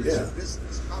 110,000 feet. Yeah,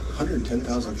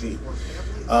 110,000 feet.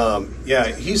 Yeah,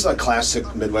 he's a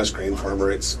classic Midwest grain farmer.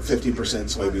 It's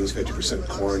 50% soybeans, 50%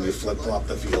 corn. You flip-flop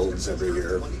the fields every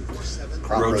year.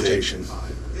 Crop rotation.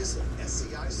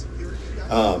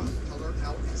 Got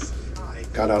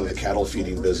out of the cattle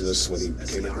feeding business when he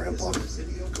became a grandpa,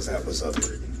 because that was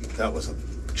a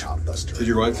chop buster. Did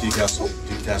your wife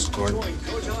decast corn?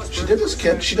 She did as a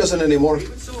kid. She doesn't anymore.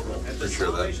 For sure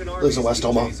of that. Lives in West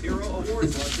Omaha.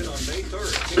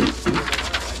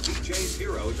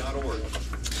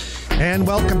 And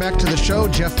welcome back to the show.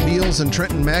 Jeff Beals and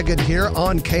Trenton Magid here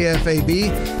on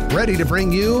KFAB, ready to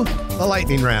bring you the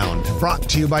Lightning Round, brought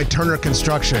to you by Turner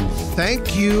Construction.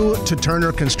 Thank you to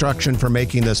Turner Construction for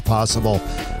making this possible.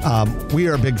 We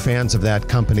are big fans of that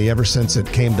company ever since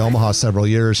it came to Omaha several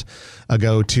years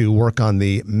ago to work on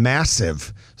the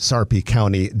massive Sarpy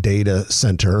County Data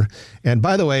Center. And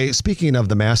by the way, speaking of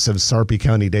the massive Sarpy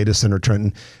County Data Center,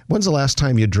 Trenton, when's the last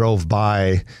time you drove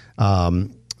by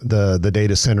the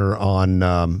data center on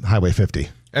Highway 50?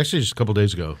 Actually, just a couple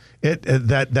days ago.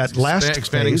 That last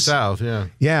expanding phase, south, yeah.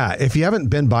 Yeah, if you haven't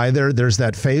been by there, there's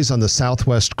that phase on the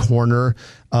southwest corner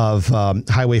of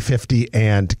Highway 50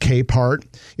 and Capehart.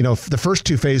 You know, the first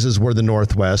 2 phases were the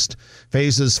northwest.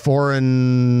 Phases 3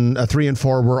 and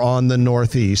 4 were on the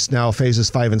northeast. Now phases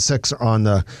 5 and 6 are on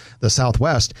the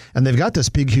southwest, and they've got this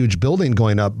big, huge building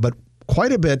going up, but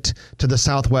quite a bit to the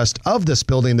southwest of this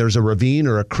building, there's a ravine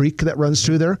or a creek that runs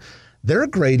through there. They're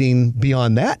grading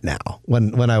beyond that now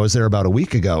when I was there about a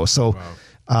week ago. So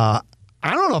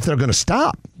I don't know if they're going to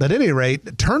stop. At any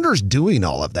rate, Turner's doing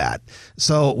all of that.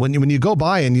 So when you go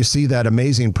by and you see that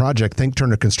amazing project, think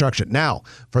Turner Construction. Now,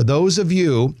 for those of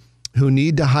you who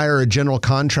need to hire a general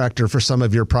contractor for some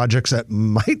of your projects that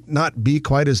might not be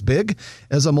quite as big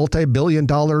as a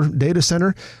multi-billion-dollar data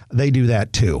center, they do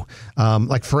that too.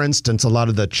 Like, for instance, a lot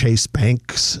of the Chase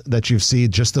banks that you see,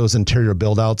 just those interior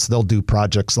build-outs, they'll do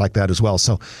projects like that as well.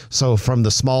 So from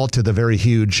the small to the very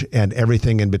huge and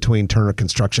everything in between, Turner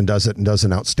Construction does it and does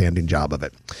an outstanding job of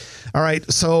it. All right,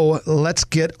 so let's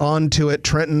get on to it.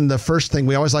 Trenton, the first thing,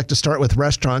 we always like to start with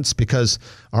restaurants because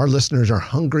our listeners are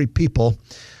hungry people.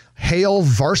 Hale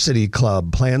Varsity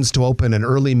Club plans to open in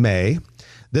early May.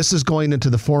 This is going into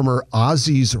the former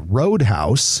Ozzy's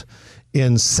Roadhouse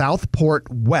in Southport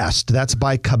West. That's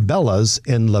by Cabela's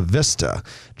in La Vista,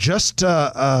 just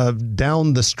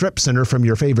down the strip center from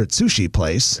your favorite sushi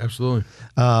place. Absolutely.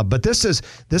 But this is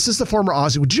the former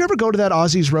Ozzy. Would you ever go to that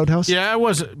Ozzy's Roadhouse? Yeah, I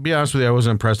wasn't. Be honest with you, I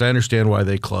wasn't impressed. I understand why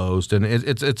they closed, and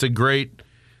it's a great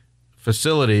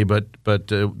facility, but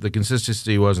the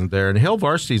consistency wasn't there. And Hale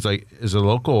Varsity is a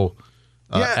local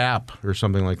app or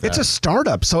something like that. It's a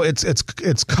startup, so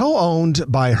it's co-owned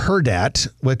by Herdat,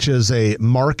 which is a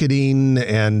marketing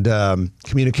and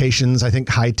communications, I think,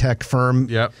 high-tech firm.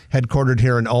 Yep. Headquartered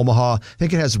here in Omaha. I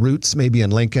think it has roots maybe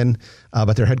in Lincoln,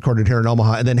 but they're headquartered here in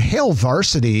Omaha. And then Hale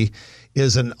Varsity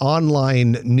is an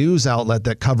online news outlet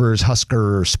that covers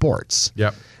Husker sports.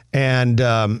 Yep. And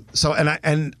so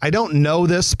I don't know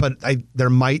this, but there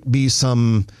might be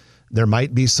some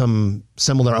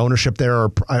similar ownership there,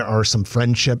 or some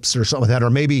friendships or something like that, or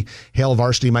maybe Hale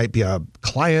Varsity might be a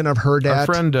client of Herdat. Our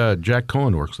friend Jack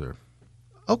Cohen works there.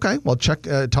 Okay, well, talk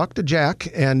to Jack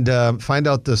and find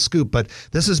out the scoop. But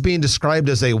this is being described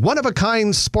as a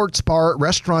one-of-a-kind sports bar,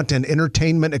 restaurant, and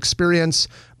entertainment experience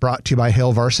brought to you by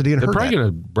Hale Varsity and They're Herdat. probably going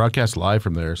to broadcast live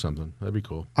from there or something. That'd be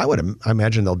cool. I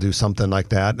imagine they'll do something like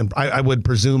that. And I would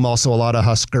presume also a lot of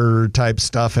Husker-type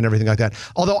stuff and everything like that.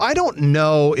 Although I don't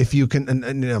know if you can,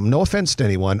 and no offense to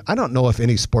anyone, I don't know if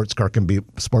any sports bar can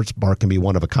be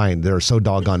one of a kind. There are so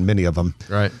doggone many of them.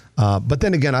 Right. But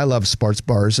then again, I love sports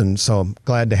bars, and so I'm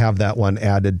glad to have that one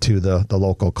added to the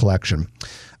local collection.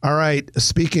 All right,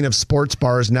 speaking of sports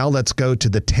bars, now let's go to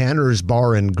the Tanner's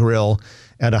Bar and Grill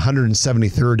at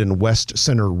 173rd and West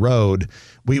Center Road.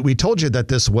 We told you that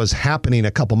this was happening a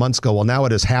couple months ago. Well, now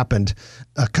it has happened.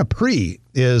 Capri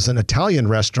is an Italian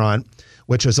restaurant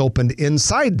which has opened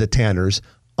inside the Tanner's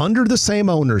under the same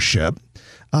ownership.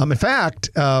 In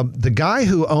fact, the guy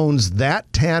who owns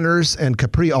that Tanner's and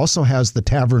Capri also has the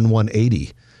Tavern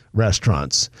 180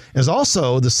 restaurants. Is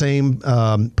also the same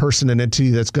person and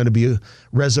entity that's going to be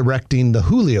resurrecting the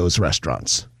Julio's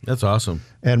restaurants. That's awesome.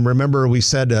 And remember, we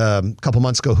said a couple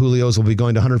months ago, Julio's will be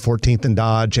going to 114th and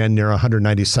Dodge and near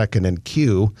 192nd and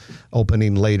Q,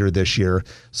 opening later this year.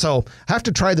 So I have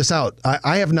to try this out.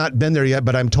 I have not been there yet,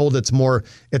 but I'm told it's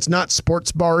not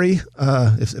sports bar-y,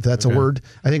 if that's a word.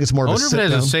 I think it's more of a sit-down. I wonder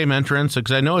if it has the same entrance,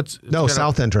 because I know it's no,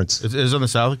 south entrance. It's on the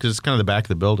south, because it's kind of the back of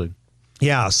the building.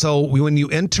 Yeah, so when you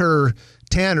enter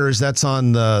Tanner's, that's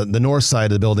on the north side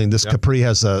of the building. This Capri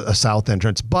has a south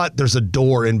entrance, but there's a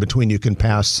door in between. You can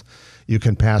pass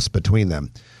between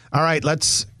them. All right,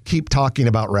 let's keep talking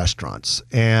about restaurants.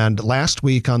 And last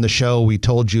week on the show, we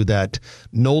told you that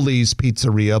Noli's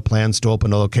Pizzeria plans to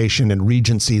open a location in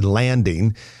Regency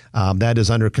Landing. That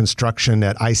is under construction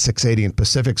at I-680 and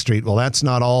Pacific Street. Well, that's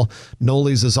not all.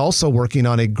 Noli's is also working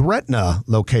on a Gretna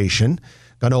location.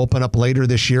 Going to open up later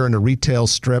this year in a retail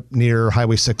strip near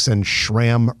Highway 6 and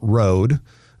Schramm Road.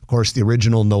 Of course, the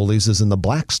original Noli's is in the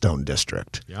Blackstone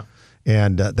district. Yeah.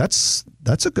 And that's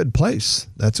a good place.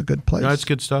 That's a good place. No, it's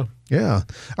good stuff. Yeah.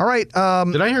 All right.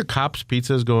 Did I hear Cops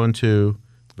Pizza's going to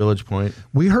Village Point?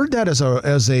 We heard that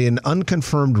as an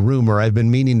unconfirmed rumor. I've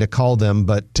been meaning to call them,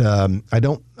 but I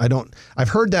don't. I've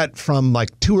heard that from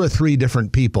like 2 or 3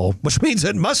 different people, which means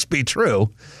it must be true.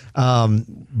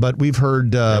 But we've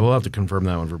heard. We'll have to confirm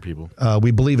that one for people.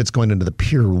 We believe it's going into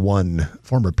the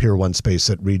former Pier 1 space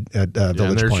at Village and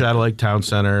their Point. Shadow Lake Town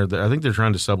Center. I think they're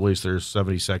trying to sublease their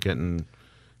 72nd and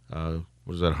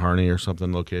what is that, Harney or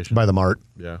something location? By the Mart.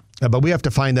 Yeah. But we have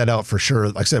to find that out for sure.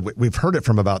 Like I said, we've heard it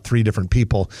from about 3 different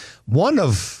people. One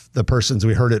of the persons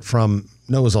we heard it from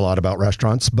knows a lot about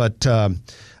restaurants, but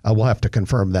we'll have to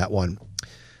confirm that one.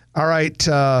 All right.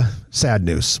 Sad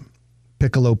news.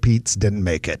 Piccolo Pete's didn't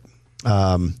make it.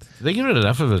 Did they give it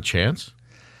enough of a chance?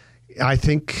 I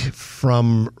think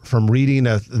from reading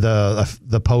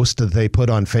the post that they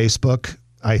put on Facebook,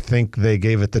 I think they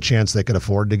gave it the chance they could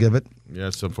afford to give it. Yeah,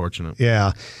 it's unfortunate.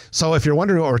 Yeah. So if you're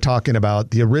wondering what we're talking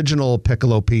about, the original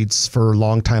Piccolo Pete's for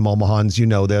longtime Omahans, you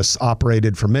know this,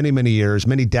 operated for many, many years,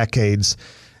 many decades.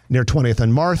 near 20th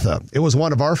and Martha. It was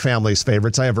one of our family's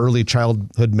favorites. I have early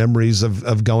childhood memories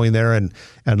of going there and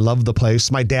loved the place.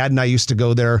 My dad and I used to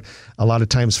go there a lot of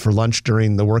times for lunch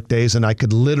during the work days, and I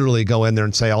could literally go in there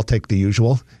and say, I'll take the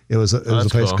usual. It was a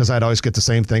place because I'd always get the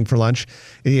same thing for lunch.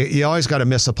 You always got to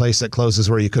miss a place that closes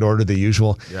where you could order the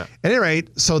usual. Yeah. At any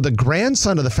rate, so the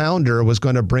grandson of the founder was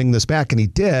going to bring this back, and he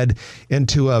did,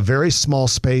 into a very small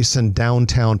space in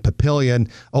downtown Papillion.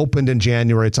 Opened in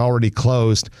January. It's already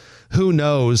closed. Who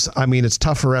knows? I mean, it's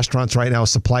tough for restaurants right now,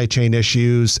 supply chain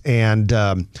issues and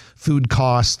food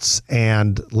costs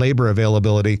and labor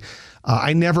availability.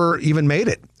 I never even made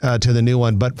it to the new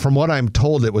one, but from what I'm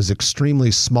told, it was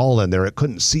extremely small in there. It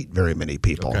couldn't seat very many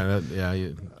people.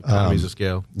 Okay, economies of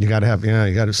scale. You got to have,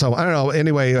 So I don't know.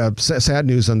 Anyway, sad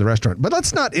news on the restaurant. But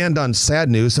let's not end on sad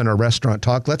news in our restaurant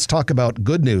talk. Let's talk about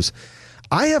good news.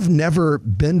 I have never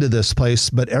been to this place,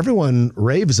 but everyone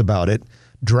raves about it.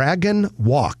 Dragon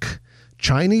Walk,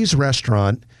 Chinese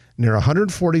restaurant near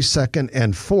 142nd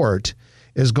and Fort,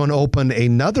 is going to open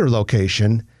another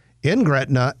location in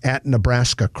Gretna at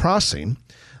Nebraska Crossing.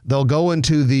 They'll go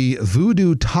into the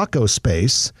Voodoo Taco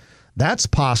space. That's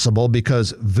possible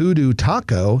because Voodoo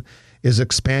Taco is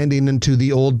expanding into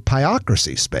the old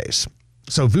Pyocracy space.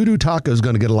 So Voodoo Taco is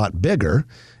going to get a lot bigger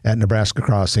at Nebraska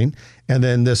Crossing. And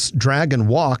then this Dragon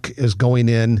Walk is going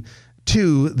in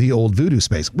to the old Voodoo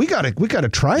space. We gotta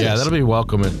try this. Yeah, that'll be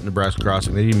welcome at Nebraska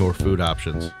Crossing. They need more food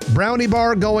options. Brownie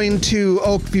Bar going to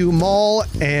Oakview Mall,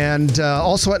 and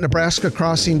also at Nebraska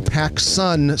Crossing, Pac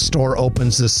Sun store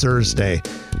opens this Thursday.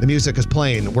 The music is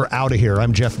playing. We're out of here.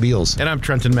 I'm Jeff Beals. And I'm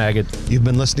Trenton Maggot. You've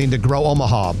been listening to Grow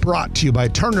Omaha, brought to you by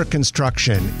Turner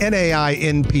Construction, NAI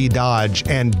NP Dodge,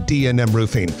 and D&M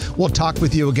Roofing. We'll talk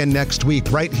with you again next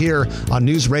week right here on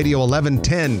News Radio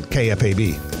 1110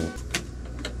 KFAB.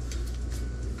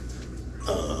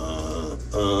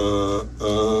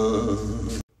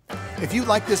 If you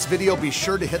like this video, be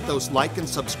sure to hit those like and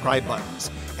subscribe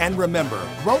buttons. And remember,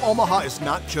 Grow Omaha is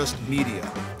not just media.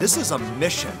 This is a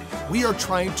mission. We are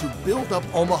trying to build up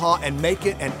Omaha and make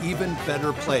it an even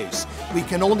better place. We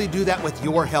can only do that with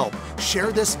your help.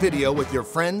 Share this video with your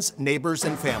friends, neighbors,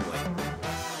 and family.